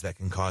bodies that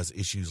can cause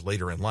issues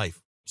later in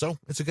life, so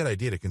it's a good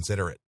idea to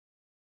consider it.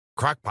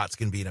 Crockpots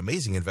can be an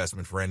amazing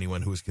investment for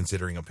anyone who is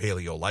considering a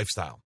paleo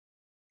lifestyle.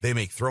 They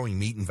make throwing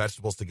meat and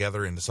vegetables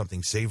together into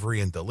something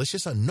savory and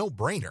delicious a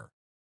no-brainer.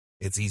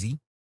 It's easy,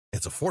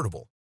 it's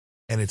affordable,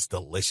 and it's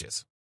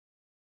delicious.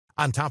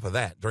 On top of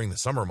that, during the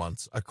summer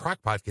months, a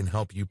crockpot can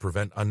help you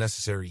prevent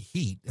unnecessary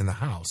heat in the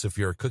house if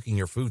you're cooking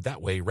your food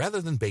that way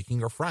rather than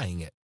baking or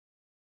frying it.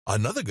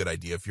 Another good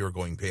idea if you're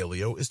going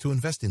paleo is to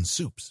invest in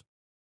soups.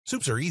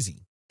 Soups are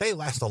easy, they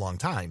last a long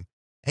time,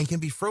 and can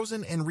be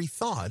frozen and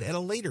rethawed at a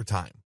later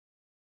time.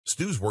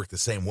 Stews work the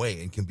same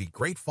way and can be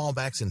great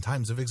fallbacks in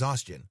times of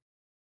exhaustion.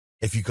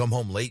 If you come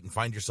home late and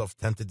find yourself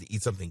tempted to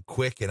eat something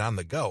quick and on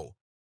the go,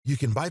 You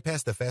can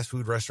bypass the fast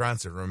food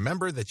restaurants and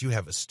remember that you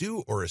have a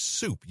stew or a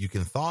soup you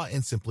can thaw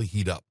and simply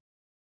heat up.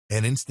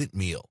 An instant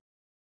meal.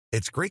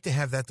 It's great to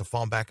have that to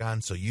fall back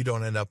on so you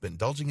don't end up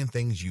indulging in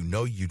things you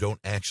know you don't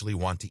actually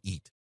want to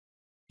eat.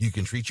 You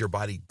can treat your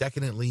body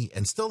decadently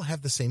and still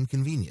have the same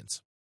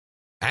convenience.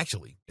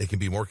 Actually, it can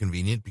be more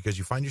convenient because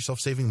you find yourself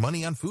saving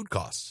money on food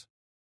costs.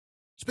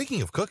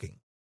 Speaking of cooking,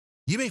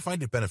 you may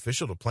find it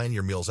beneficial to plan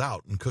your meals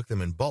out and cook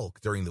them in bulk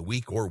during the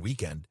week or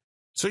weekend,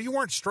 so you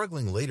aren't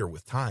struggling later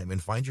with time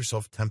and find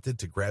yourself tempted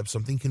to grab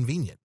something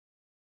convenient.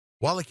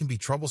 While it can be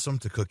troublesome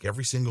to cook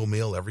every single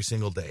meal every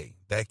single day,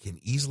 that can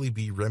easily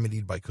be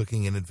remedied by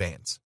cooking in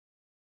advance.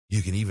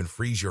 You can even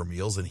freeze your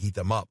meals and heat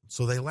them up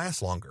so they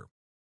last longer.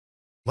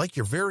 Like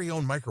your very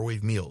own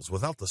microwave meals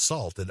without the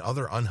salt and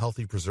other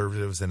unhealthy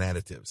preservatives and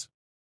additives.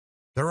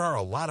 There are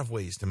a lot of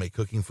ways to make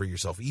cooking for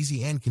yourself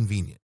easy and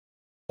convenient.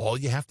 All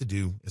you have to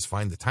do is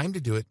find the time to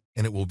do it,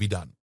 and it will be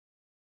done.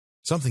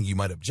 Something you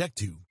might object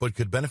to, but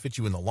could benefit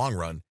you in the long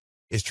run,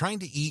 is trying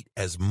to eat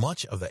as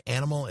much of the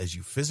animal as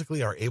you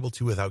physically are able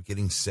to without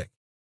getting sick.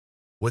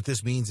 What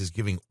this means is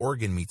giving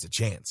organ meats a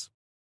chance.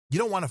 You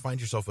don't want to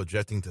find yourself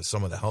objecting to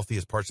some of the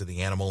healthiest parts of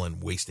the animal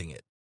and wasting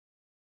it.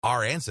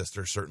 Our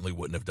ancestors certainly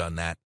wouldn't have done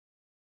that.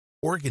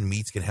 Organ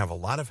meats can have a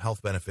lot of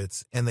health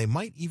benefits, and they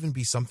might even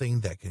be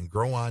something that can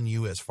grow on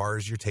you as far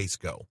as your tastes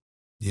go.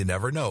 You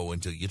never know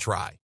until you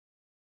try.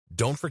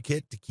 Don't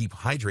forget to keep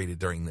hydrated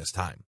during this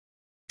time.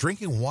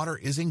 Drinking water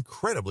is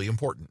incredibly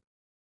important.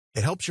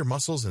 It helps your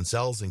muscles and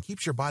cells and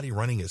keeps your body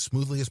running as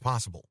smoothly as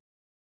possible.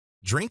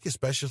 Drink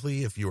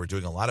especially if you are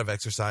doing a lot of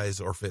exercise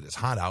or if it is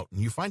hot out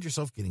and you find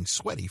yourself getting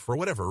sweaty for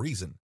whatever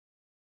reason.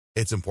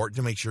 It's important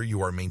to make sure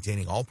you are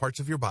maintaining all parts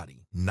of your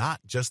body,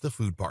 not just the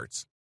food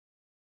parts.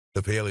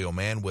 The Paleo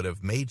man would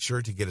have made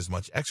sure to get as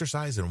much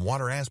exercise and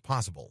water as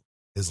possible.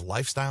 His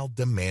lifestyle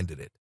demanded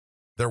it.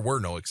 There were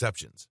no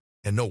exceptions,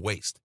 and no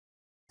waste.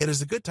 It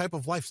is a good type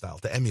of lifestyle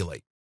to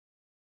emulate.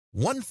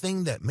 One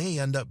thing that may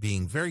end up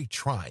being very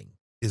trying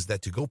is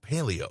that to go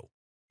paleo,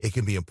 it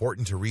can be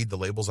important to read the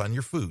labels on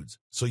your foods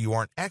so you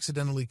aren't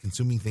accidentally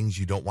consuming things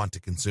you don't want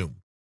to consume.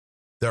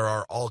 There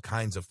are all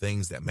kinds of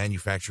things that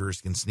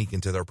manufacturers can sneak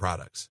into their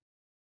products.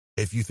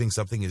 If you think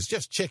something is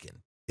just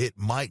chicken, it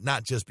might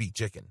not just be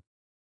chicken.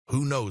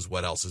 Who knows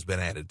what else has been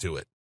added to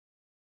it?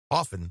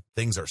 Often,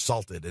 things are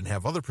salted and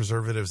have other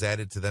preservatives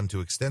added to them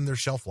to extend their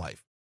shelf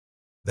life.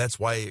 That's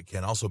why it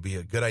can also be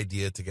a good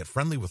idea to get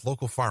friendly with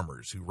local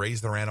farmers who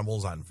raise their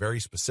animals on very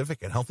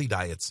specific and healthy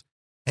diets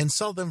and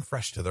sell them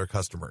fresh to their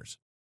customers.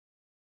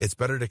 It's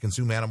better to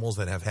consume animals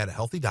that have had a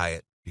healthy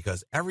diet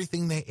because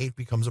everything they ate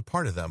becomes a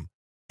part of them,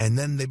 and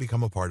then they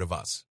become a part of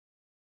us.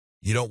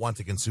 You don't want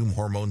to consume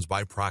hormones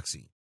by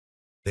proxy.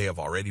 They have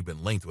already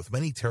been linked with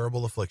many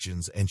terrible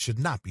afflictions and should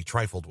not be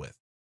trifled with.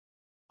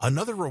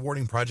 Another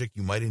rewarding project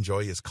you might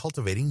enjoy is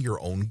cultivating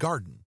your own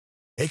garden.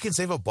 It can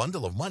save a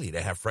bundle of money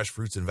to have fresh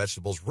fruits and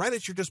vegetables right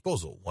at your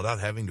disposal without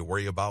having to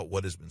worry about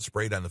what has been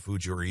sprayed on the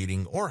foods you're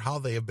eating or how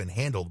they have been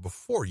handled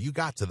before you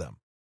got to them.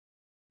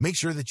 Make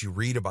sure that you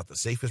read about the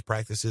safest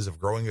practices of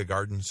growing a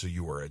garden so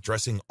you are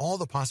addressing all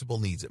the possible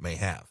needs it may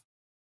have.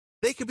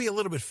 They can be a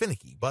little bit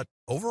finicky, but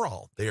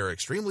overall, they are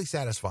extremely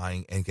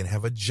satisfying and can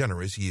have a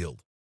generous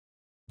yield.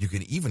 You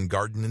can even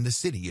garden in the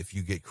city if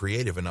you get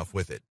creative enough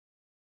with it.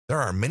 There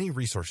are many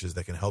resources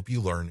that can help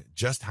you learn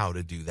just how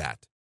to do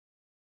that.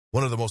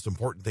 One of the most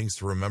important things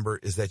to remember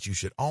is that you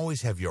should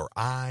always have your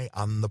eye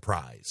on the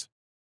prize.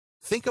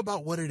 Think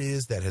about what it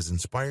is that has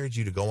inspired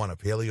you to go on a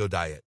paleo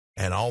diet,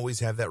 and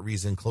always have that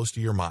reason close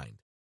to your mind.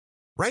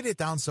 Write it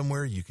down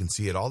somewhere you can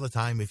see it all the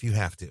time if you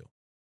have to.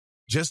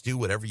 Just do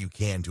whatever you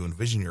can to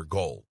envision your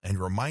goal and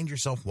remind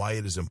yourself why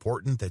it is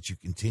important that you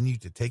continue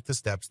to take the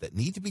steps that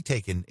need to be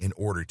taken in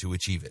order to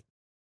achieve it.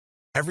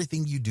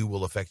 Everything you do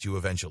will affect you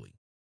eventually.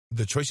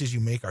 The choices you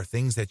make are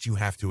things that you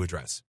have to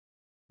address.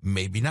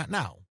 Maybe not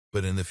now,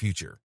 but in the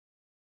future.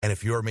 And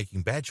if you are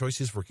making bad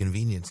choices for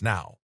convenience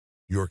now,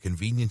 your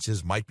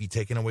conveniences might be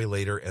taken away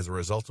later as a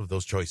result of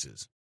those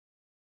choices.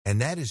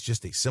 And that is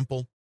just a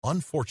simple,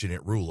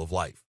 unfortunate rule of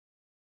life.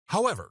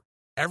 However,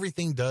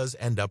 everything does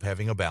end up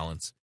having a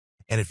balance.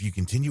 And if you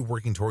continue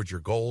working towards your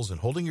goals and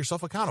holding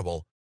yourself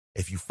accountable,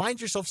 if you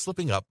find yourself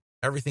slipping up,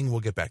 everything will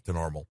get back to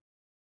normal.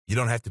 You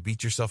don't have to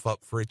beat yourself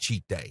up for a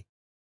cheat day.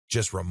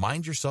 Just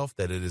remind yourself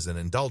that it is an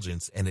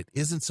indulgence and it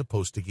isn't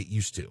supposed to get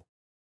used to.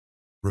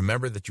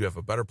 Remember that you have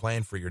a better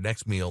plan for your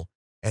next meal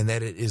and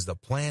that it is the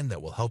plan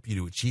that will help you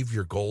to achieve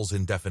your goals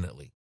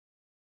indefinitely.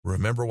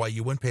 Remember why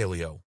you went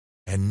paleo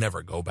and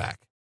never go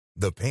back.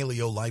 The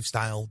paleo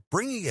lifestyle,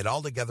 bringing it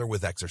all together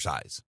with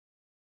exercise.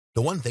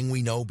 The one thing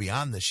we know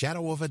beyond the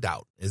shadow of a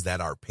doubt is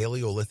that our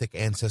Paleolithic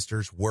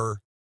ancestors were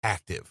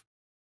active.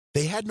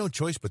 They had no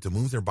choice but to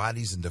move their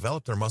bodies and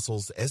develop their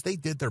muscles as they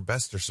did their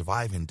best to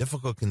survive in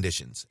difficult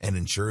conditions and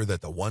ensure that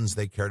the ones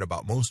they cared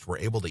about most were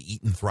able to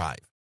eat and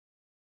thrive.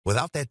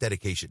 Without that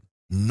dedication,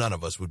 none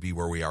of us would be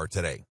where we are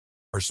today.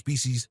 Our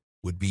species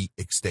would be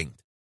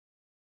extinct.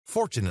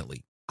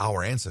 Fortunately,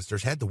 our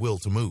ancestors had the will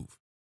to move.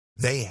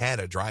 They had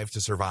a drive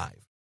to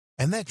survive,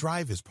 and that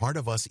drive is part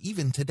of us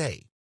even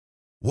today.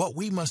 What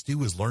we must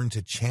do is learn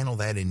to channel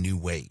that in new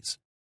ways.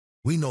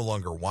 We no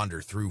longer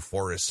wander through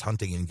forests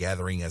hunting and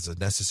gathering as a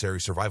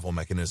necessary survival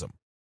mechanism.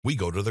 We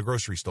go to the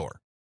grocery store.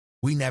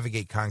 We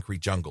navigate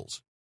concrete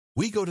jungles.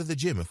 We go to the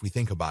gym if we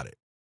think about it.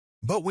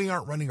 But we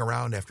aren't running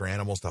around after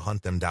animals to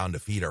hunt them down to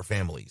feed our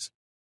families.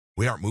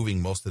 We aren't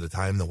moving most of the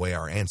time the way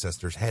our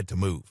ancestors had to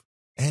move,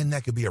 and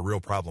that could be a real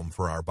problem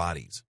for our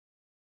bodies.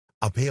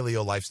 A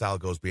paleo lifestyle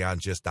goes beyond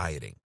just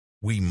dieting.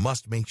 We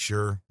must make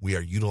sure we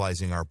are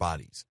utilizing our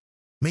bodies,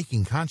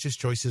 making conscious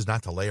choices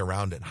not to lay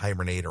around and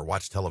hibernate or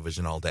watch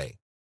television all day.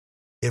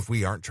 If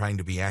we aren't trying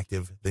to be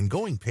active, then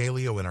going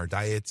paleo in our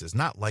diets is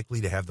not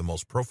likely to have the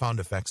most profound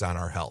effects on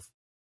our health.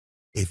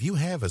 If you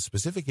have a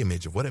specific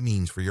image of what it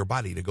means for your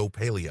body to go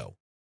paleo,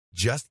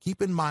 just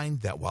keep in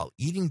mind that while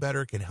eating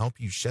better can help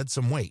you shed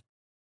some weight,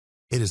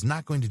 it is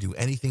not going to do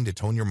anything to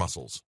tone your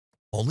muscles.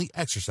 Only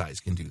exercise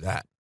can do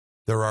that.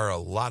 There are a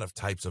lot of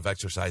types of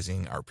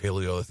exercising our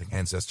Paleolithic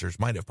ancestors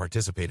might have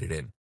participated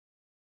in.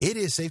 It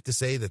is safe to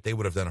say that they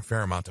would have done a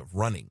fair amount of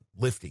running,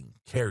 lifting,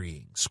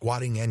 carrying,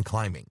 squatting, and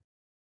climbing.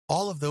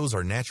 All of those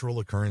are natural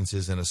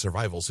occurrences in a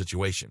survival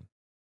situation.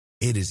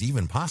 It is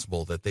even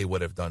possible that they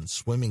would have done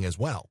swimming as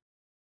well.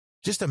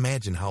 Just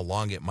imagine how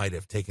long it might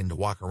have taken to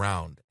walk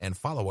around and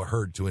follow a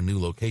herd to a new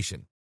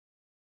location.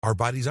 Our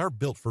bodies are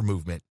built for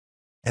movement,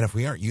 and if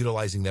we aren't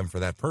utilizing them for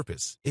that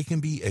purpose, it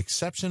can be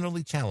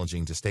exceptionally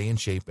challenging to stay in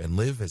shape and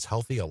live as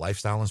healthy a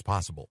lifestyle as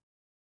possible.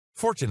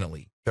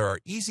 Fortunately, there are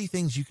easy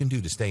things you can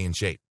do to stay in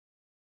shape.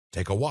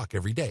 Take a walk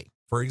every day,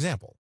 for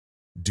example.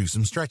 Do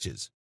some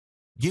stretches.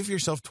 Give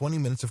yourself 20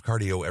 minutes of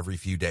cardio every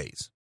few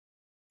days.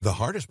 The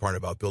hardest part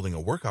about building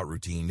a workout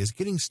routine is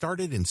getting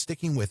started and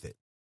sticking with it.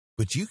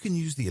 But you can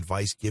use the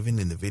advice given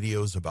in the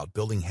videos about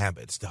building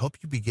habits to help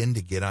you begin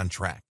to get on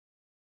track.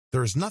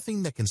 There is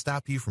nothing that can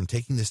stop you from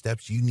taking the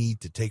steps you need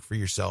to take for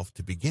yourself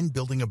to begin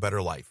building a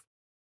better life.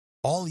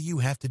 All you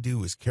have to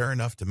do is care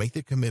enough to make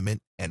the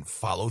commitment and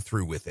follow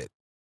through with it.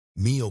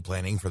 Meal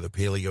planning for the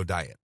paleo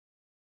diet.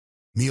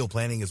 Meal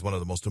planning is one of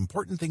the most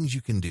important things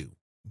you can do,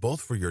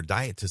 both for your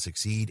diet to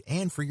succeed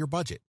and for your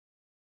budget.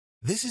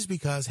 This is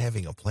because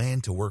having a plan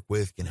to work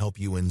with can help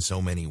you in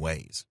so many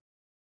ways.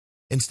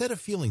 Instead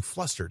of feeling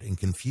flustered and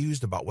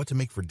confused about what to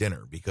make for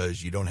dinner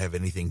because you don't have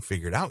anything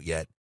figured out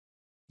yet,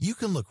 you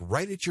can look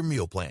right at your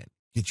meal plan,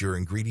 get your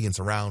ingredients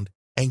around,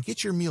 and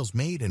get your meals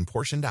made and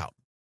portioned out.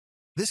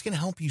 This can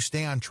help you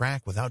stay on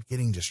track without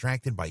getting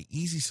distracted by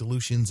easy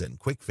solutions and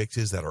quick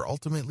fixes that are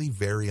ultimately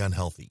very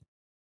unhealthy.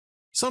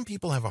 Some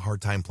people have a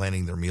hard time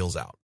planning their meals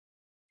out.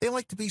 They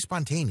like to be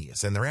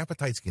spontaneous and their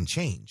appetites can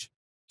change,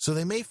 so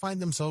they may find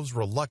themselves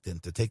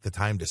reluctant to take the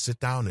time to sit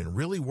down and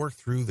really work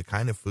through the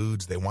kind of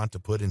foods they want to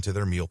put into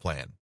their meal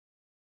plan.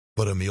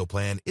 But a meal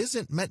plan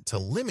isn't meant to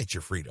limit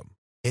your freedom.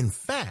 In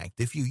fact,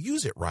 if you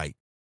use it right,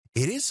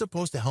 it is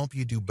supposed to help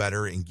you do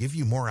better and give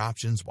you more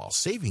options while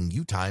saving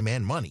you time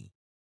and money.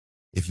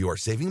 If you are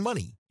saving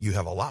money, you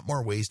have a lot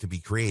more ways to be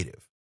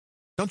creative.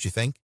 Don't you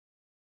think?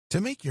 To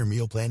make your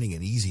meal planning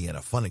an easy and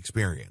a fun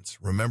experience,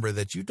 remember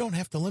that you don't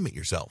have to limit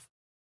yourself.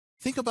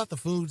 Think about the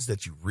foods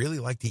that you really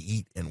like to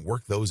eat and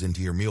work those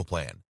into your meal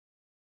plan.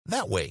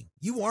 That way,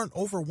 you aren't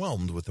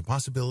overwhelmed with the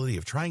possibility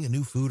of trying a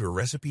new food or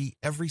recipe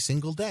every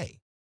single day.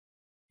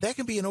 That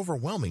can be an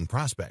overwhelming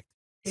prospect.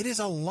 It is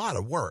a lot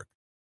of work.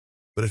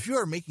 But if you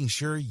are making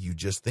sure you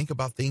just think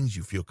about things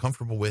you feel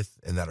comfortable with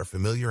and that are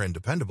familiar and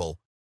dependable,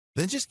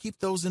 then just keep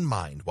those in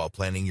mind while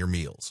planning your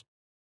meals.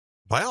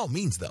 By all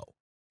means, though,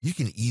 you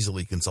can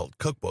easily consult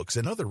cookbooks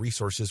and other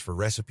resources for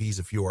recipes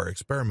if you are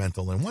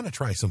experimental and want to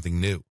try something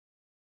new.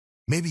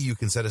 Maybe you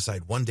can set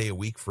aside one day a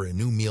week for a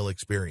new meal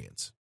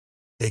experience.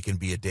 It can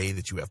be a day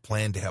that you have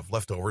planned to have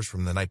leftovers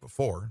from the night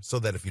before, so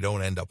that if you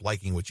don't end up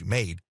liking what you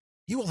made,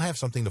 you will have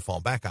something to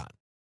fall back on.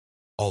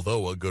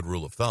 Although a good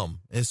rule of thumb,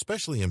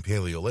 especially in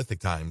Paleolithic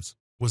times,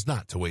 was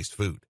not to waste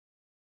food.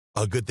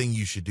 A good thing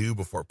you should do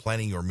before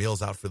planning your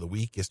meals out for the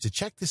week is to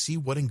check to see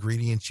what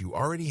ingredients you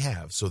already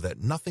have so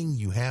that nothing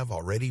you have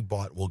already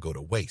bought will go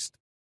to waste.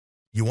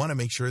 You want to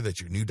make sure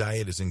that your new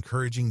diet is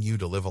encouraging you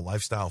to live a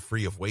lifestyle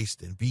free of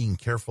waste, and being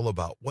careful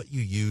about what you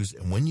use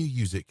and when you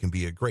use it can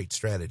be a great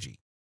strategy.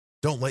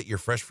 Don't let your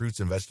fresh fruits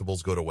and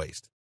vegetables go to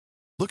waste.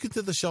 Look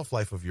into the shelf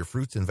life of your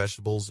fruits and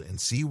vegetables and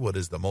see what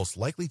is the most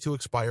likely to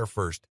expire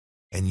first,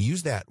 and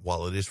use that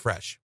while it is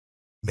fresh.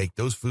 Make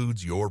those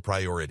foods your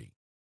priority.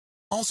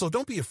 Also,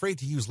 don't be afraid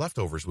to use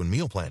leftovers when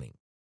meal planning.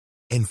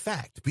 In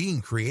fact,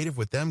 being creative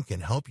with them can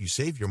help you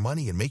save your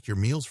money and make your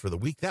meals for the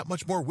week that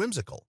much more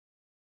whimsical.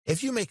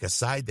 If you make a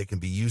side that can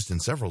be used in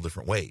several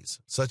different ways,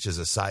 such as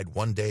a side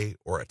one day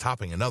or a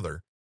topping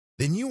another,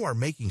 then you are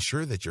making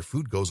sure that your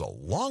food goes a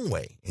long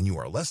way and you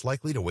are less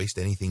likely to waste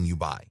anything you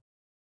buy.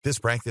 This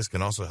practice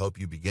can also help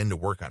you begin to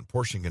work on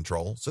portion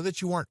control so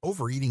that you aren't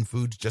overeating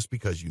foods just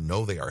because you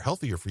know they are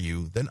healthier for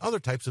you than other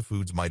types of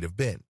foods might have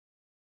been.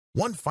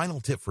 One final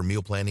tip for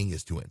meal planning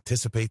is to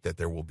anticipate that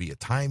there will be a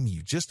time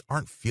you just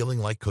aren't feeling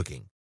like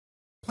cooking.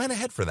 Plan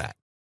ahead for that.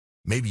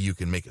 Maybe you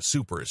can make a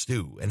soup or a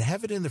stew and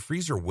have it in the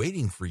freezer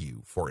waiting for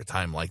you for a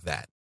time like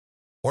that.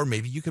 Or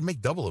maybe you can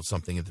make double of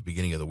something at the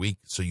beginning of the week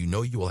so you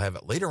know you will have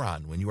it later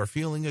on when you are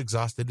feeling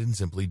exhausted and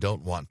simply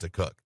don't want to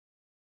cook.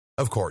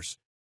 Of course,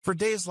 for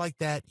days like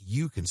that,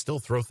 you can still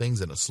throw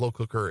things in a slow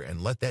cooker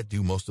and let that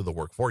do most of the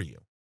work for you.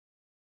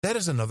 That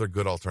is another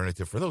good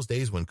alternative for those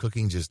days when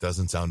cooking just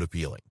doesn't sound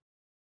appealing.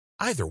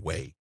 Either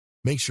way,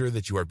 make sure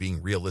that you are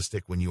being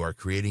realistic when you are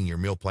creating your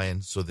meal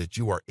plan so that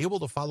you are able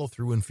to follow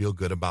through and feel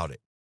good about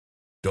it.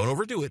 Don't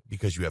overdo it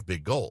because you have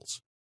big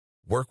goals.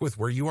 Work with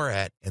where you are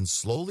at and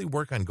slowly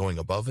work on going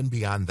above and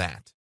beyond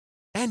that.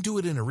 And do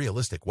it in a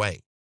realistic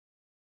way.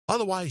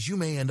 Otherwise, you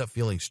may end up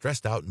feeling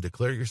stressed out and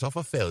declare yourself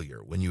a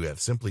failure when you have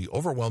simply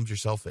overwhelmed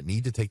yourself and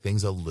need to take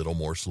things a little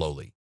more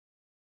slowly.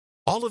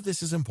 All of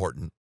this is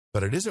important,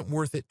 but it isn't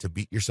worth it to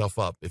beat yourself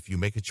up if you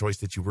make a choice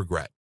that you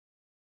regret.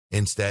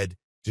 Instead,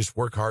 just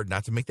work hard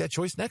not to make that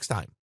choice next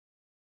time.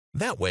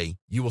 That way,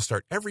 you will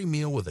start every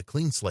meal with a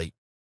clean slate,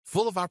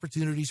 full of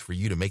opportunities for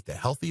you to make the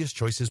healthiest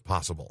choices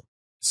possible.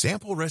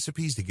 Sample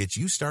recipes to get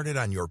you started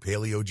on your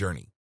paleo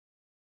journey.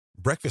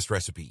 Breakfast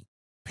recipe: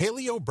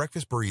 paleo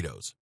breakfast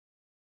burritos.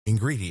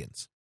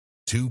 Ingredients: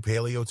 2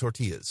 paleo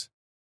tortillas,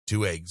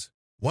 2 eggs,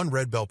 1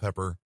 red bell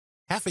pepper,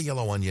 half a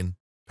yellow onion,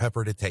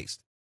 pepper to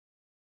taste.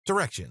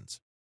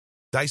 Directions: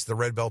 dice the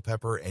red bell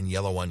pepper and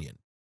yellow onion.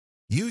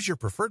 Use your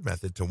preferred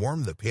method to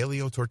warm the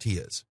paleo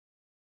tortillas.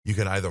 You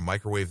can either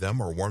microwave them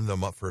or warm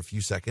them up for a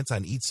few seconds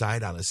on each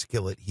side on a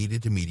skillet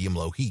heated to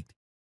medium-low heat.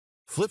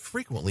 Flip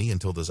frequently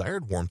until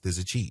desired warmth is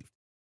achieved.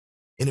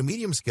 In a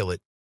medium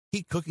skillet,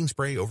 heat cooking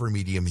spray over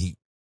medium heat.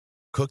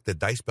 Cook the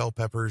diced bell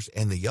peppers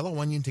and the yellow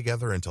onion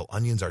together until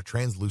onions are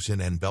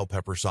translucent and bell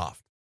pepper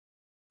soft.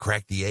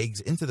 Crack the eggs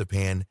into the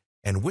pan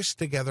and whisk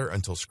together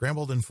until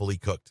scrambled and fully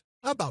cooked,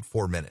 about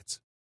 4 minutes.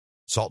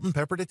 Salt and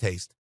pepper to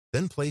taste,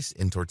 then place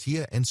in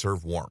tortilla and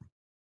serve warm.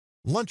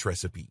 Lunch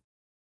recipe: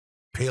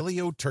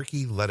 paleo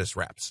turkey lettuce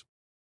wraps.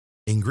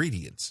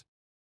 Ingredients: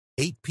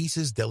 8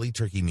 pieces deli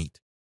turkey meat,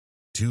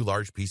 2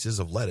 large pieces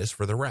of lettuce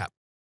for the wrap,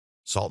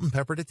 salt and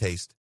pepper to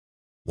taste,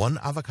 1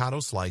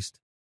 avocado sliced,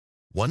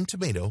 1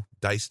 tomato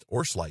diced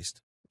or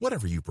sliced,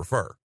 whatever you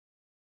prefer,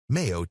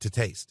 mayo to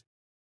taste,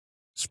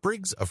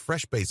 sprigs of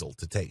fresh basil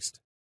to taste.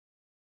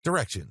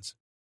 Directions: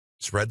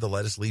 spread the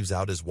lettuce leaves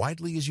out as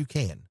widely as you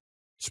can.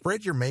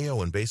 Spread your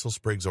mayo and basil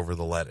sprigs over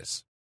the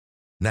lettuce.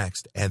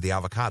 Next, add the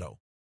avocado.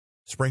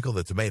 Sprinkle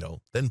the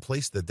tomato, then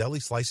place the deli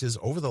slices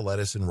over the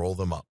lettuce and roll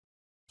them up.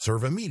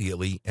 Serve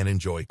immediately and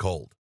enjoy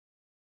cold.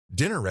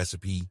 Dinner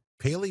recipe: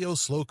 paleo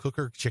slow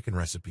cooker chicken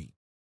recipe.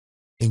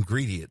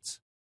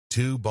 Ingredients: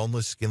 2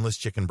 boneless, skinless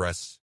chicken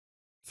breasts,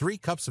 3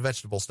 cups of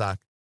vegetable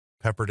stock,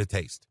 pepper to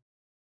taste.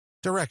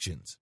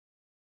 Directions: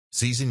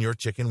 season your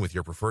chicken with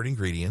your preferred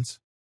ingredients.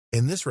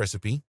 In this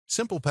recipe,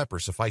 simple pepper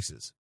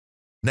suffices.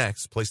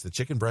 Next, place the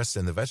chicken breasts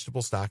and the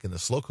vegetable stock in the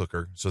slow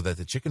cooker so that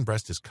the chicken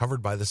breast is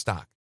covered by the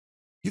stock.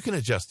 You can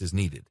adjust as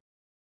needed.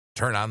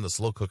 Turn on the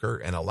slow cooker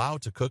and allow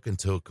it to cook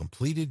until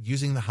completed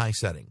using the high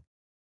setting.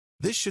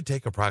 This should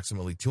take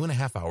approximately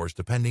 2.5 hours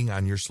depending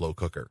on your slow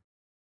cooker.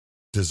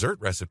 Dessert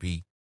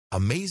recipe: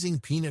 amazing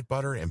peanut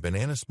butter and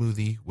banana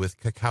smoothie with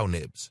cacao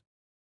nibs.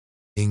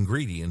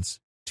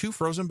 Ingredients: 2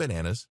 frozen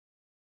bananas,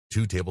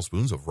 2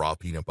 tablespoons of raw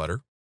peanut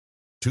butter,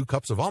 2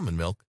 cups of almond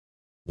milk,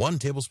 1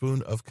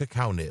 tablespoon of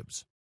cacao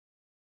nibs.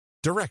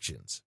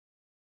 Directions: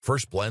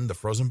 first blend the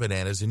frozen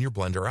bananas in your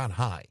blender on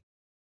high.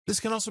 This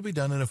can also be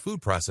done in a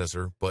food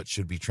processor, but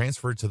should be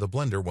transferred to the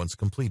blender once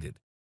completed.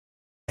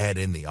 Add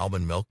in the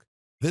almond milk,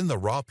 then the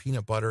raw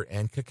peanut butter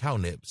and cacao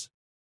nibs.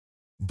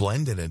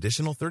 Blend an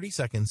additional 30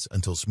 seconds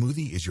until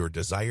smoothie is your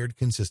desired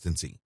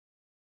consistency.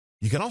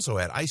 You can also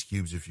add ice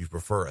cubes if you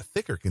prefer a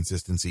thicker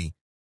consistency,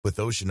 but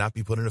those should not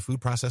be put in a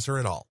food processor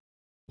at all.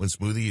 When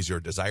smoothie is your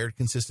desired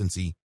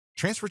consistency,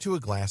 transfer to a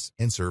glass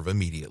and serve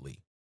immediately.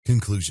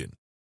 Conclusion: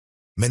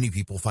 many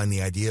people find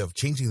the idea of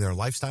changing their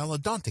lifestyle a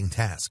daunting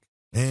task,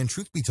 and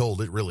truth be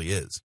told, it really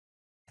is.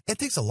 It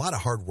takes a lot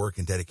of hard work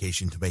and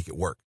dedication to make it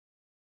work.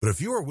 But if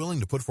you are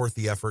willing to put forth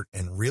the effort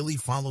and really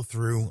follow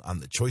through on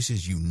the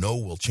choices you know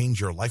will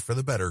change your life for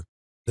the better,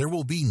 there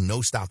will be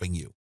no stopping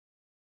you.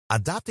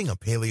 Adopting a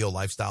paleo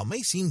lifestyle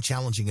may seem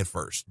challenging at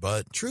first,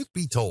 but truth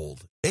be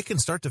told, it can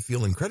start to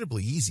feel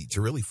incredibly easy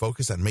to really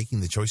focus on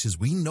making the choices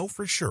we know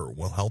for sure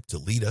will help to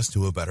lead us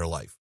to a better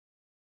life.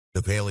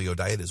 The paleo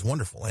diet is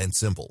wonderful and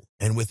simple,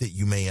 and with it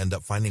you may end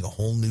up finding a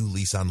whole new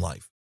lease on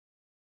life.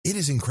 It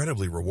is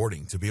incredibly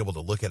rewarding to be able to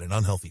look at an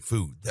unhealthy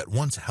food that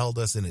once held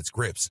us in its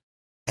grips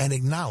and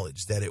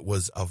acknowledge that it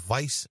was a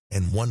vice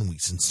and one we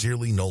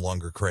sincerely no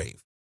longer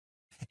crave.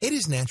 It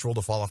is natural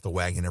to fall off the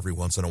wagon every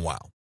once in a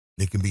while.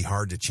 It can be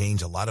hard to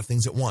change a lot of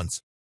things at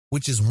once,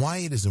 which is why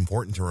it is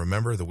important to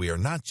remember that we are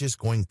not just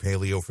going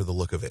paleo for the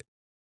look of it.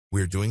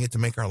 We are doing it to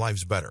make our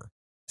lives better,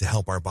 to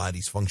help our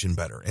bodies function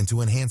better, and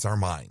to enhance our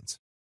minds.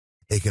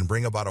 It can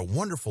bring about a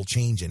wonderful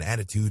change in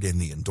attitude, and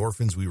the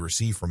endorphins we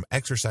receive from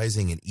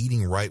exercising and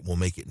eating right will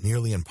make it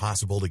nearly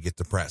impossible to get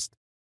depressed.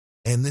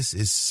 And this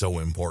is so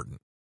important.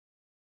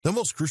 The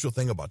most crucial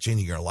thing about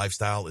changing your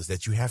lifestyle is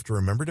that you have to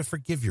remember to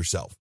forgive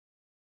yourself.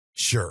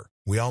 Sure,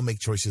 we all make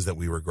choices that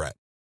we regret.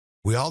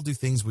 We all do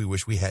things we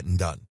wish we hadn't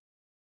done.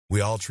 We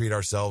all treat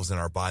ourselves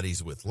and our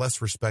bodies with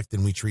less respect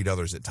than we treat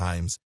others at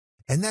times,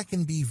 and that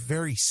can be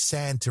very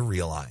sad to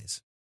realize.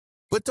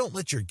 But don't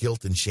let your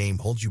guilt and shame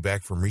hold you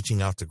back from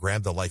reaching out to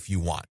grab the life you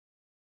want.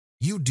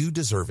 You do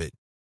deserve it,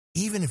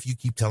 even if you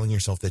keep telling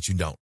yourself that you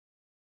don't.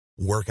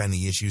 Work on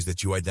the issues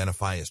that you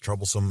identify as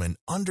troublesome and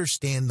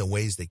understand the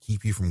ways that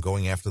keep you from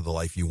going after the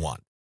life you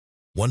want.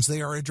 Once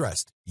they are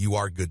addressed, you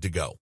are good to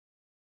go.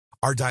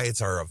 Our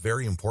diets are a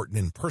very important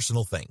and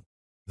personal thing.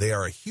 They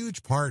are a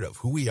huge part of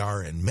who we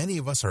are, and many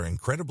of us are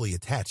incredibly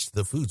attached to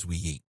the foods we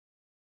eat.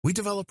 We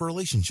develop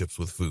relationships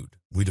with food.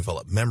 We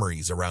develop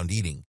memories around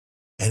eating.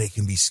 And it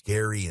can be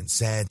scary and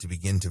sad to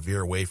begin to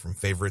veer away from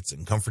favorites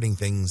and comforting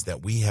things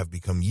that we have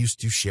become used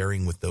to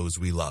sharing with those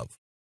we love.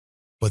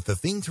 But the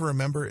thing to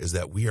remember is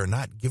that we are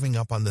not giving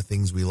up on the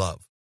things we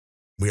love.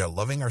 We are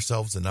loving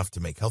ourselves enough to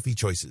make healthy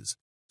choices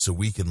so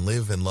we can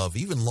live and love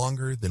even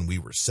longer than we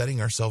were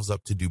setting ourselves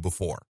up to do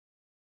before.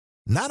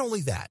 Not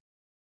only that,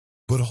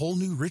 but whole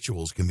new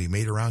rituals can be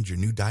made around your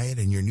new diet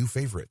and your new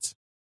favorites.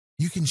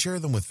 You can share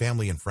them with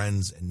family and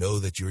friends and know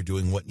that you are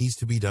doing what needs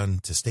to be done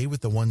to stay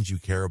with the ones you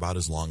care about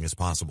as long as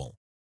possible.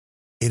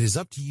 It is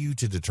up to you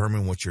to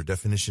determine what your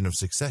definition of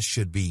success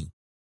should be.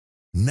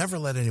 Never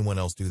let anyone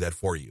else do that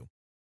for you.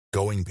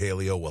 Going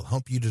paleo will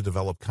help you to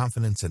develop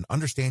confidence and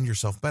understand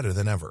yourself better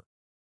than ever.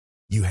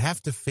 You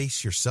have to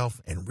face yourself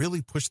and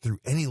really push through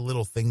any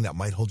little thing that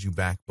might hold you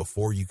back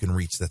before you can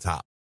reach the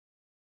top.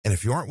 And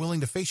if you aren't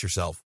willing to face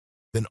yourself,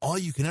 then all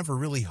you can ever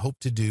really hope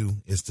to do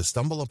is to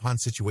stumble upon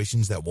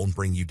situations that won't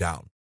bring you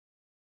down.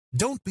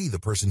 Don't be the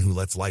person who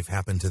lets life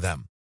happen to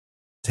them.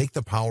 Take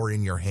the power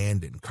in your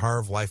hand and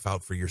carve life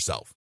out for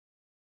yourself.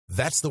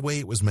 That's the way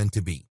it was meant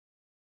to be.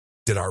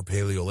 Did our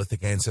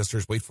Paleolithic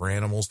ancestors wait for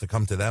animals to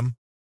come to them?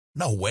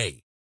 No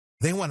way.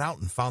 They went out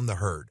and found the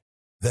herd,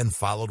 then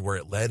followed where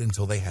it led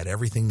until they had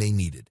everything they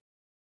needed.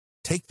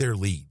 Take their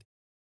lead.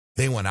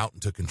 They went out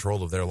and took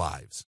control of their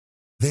lives.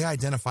 They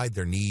identified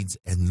their needs,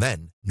 and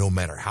then, no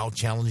matter how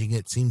challenging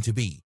it seemed to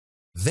be,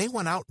 they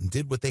went out and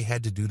did what they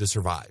had to do to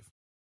survive.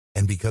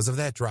 And because of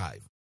that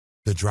drive,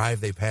 the drive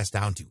they passed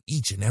down to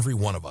each and every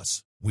one of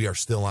us, we are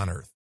still on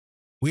Earth.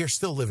 We are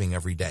still living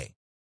every day.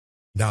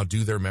 Now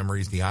do their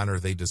memories the honor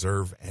they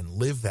deserve and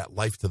live that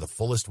life to the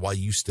fullest while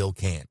you still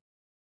can.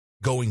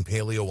 Going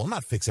paleo will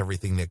not fix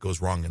everything that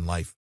goes wrong in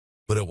life,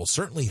 but it will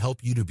certainly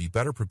help you to be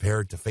better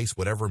prepared to face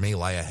whatever may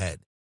lie ahead.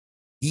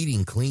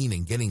 Eating clean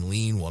and getting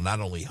lean will not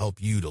only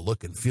help you to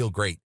look and feel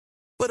great,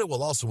 but it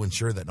will also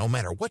ensure that no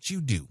matter what you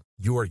do,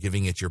 you are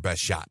giving it your best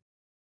shot.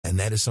 And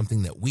that is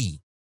something that we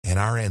and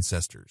our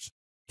ancestors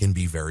can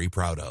be very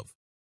proud of.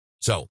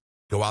 So,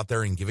 go out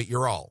there and give it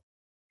your all.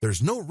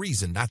 There's no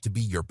reason not to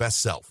be your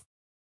best self.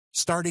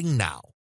 Starting now.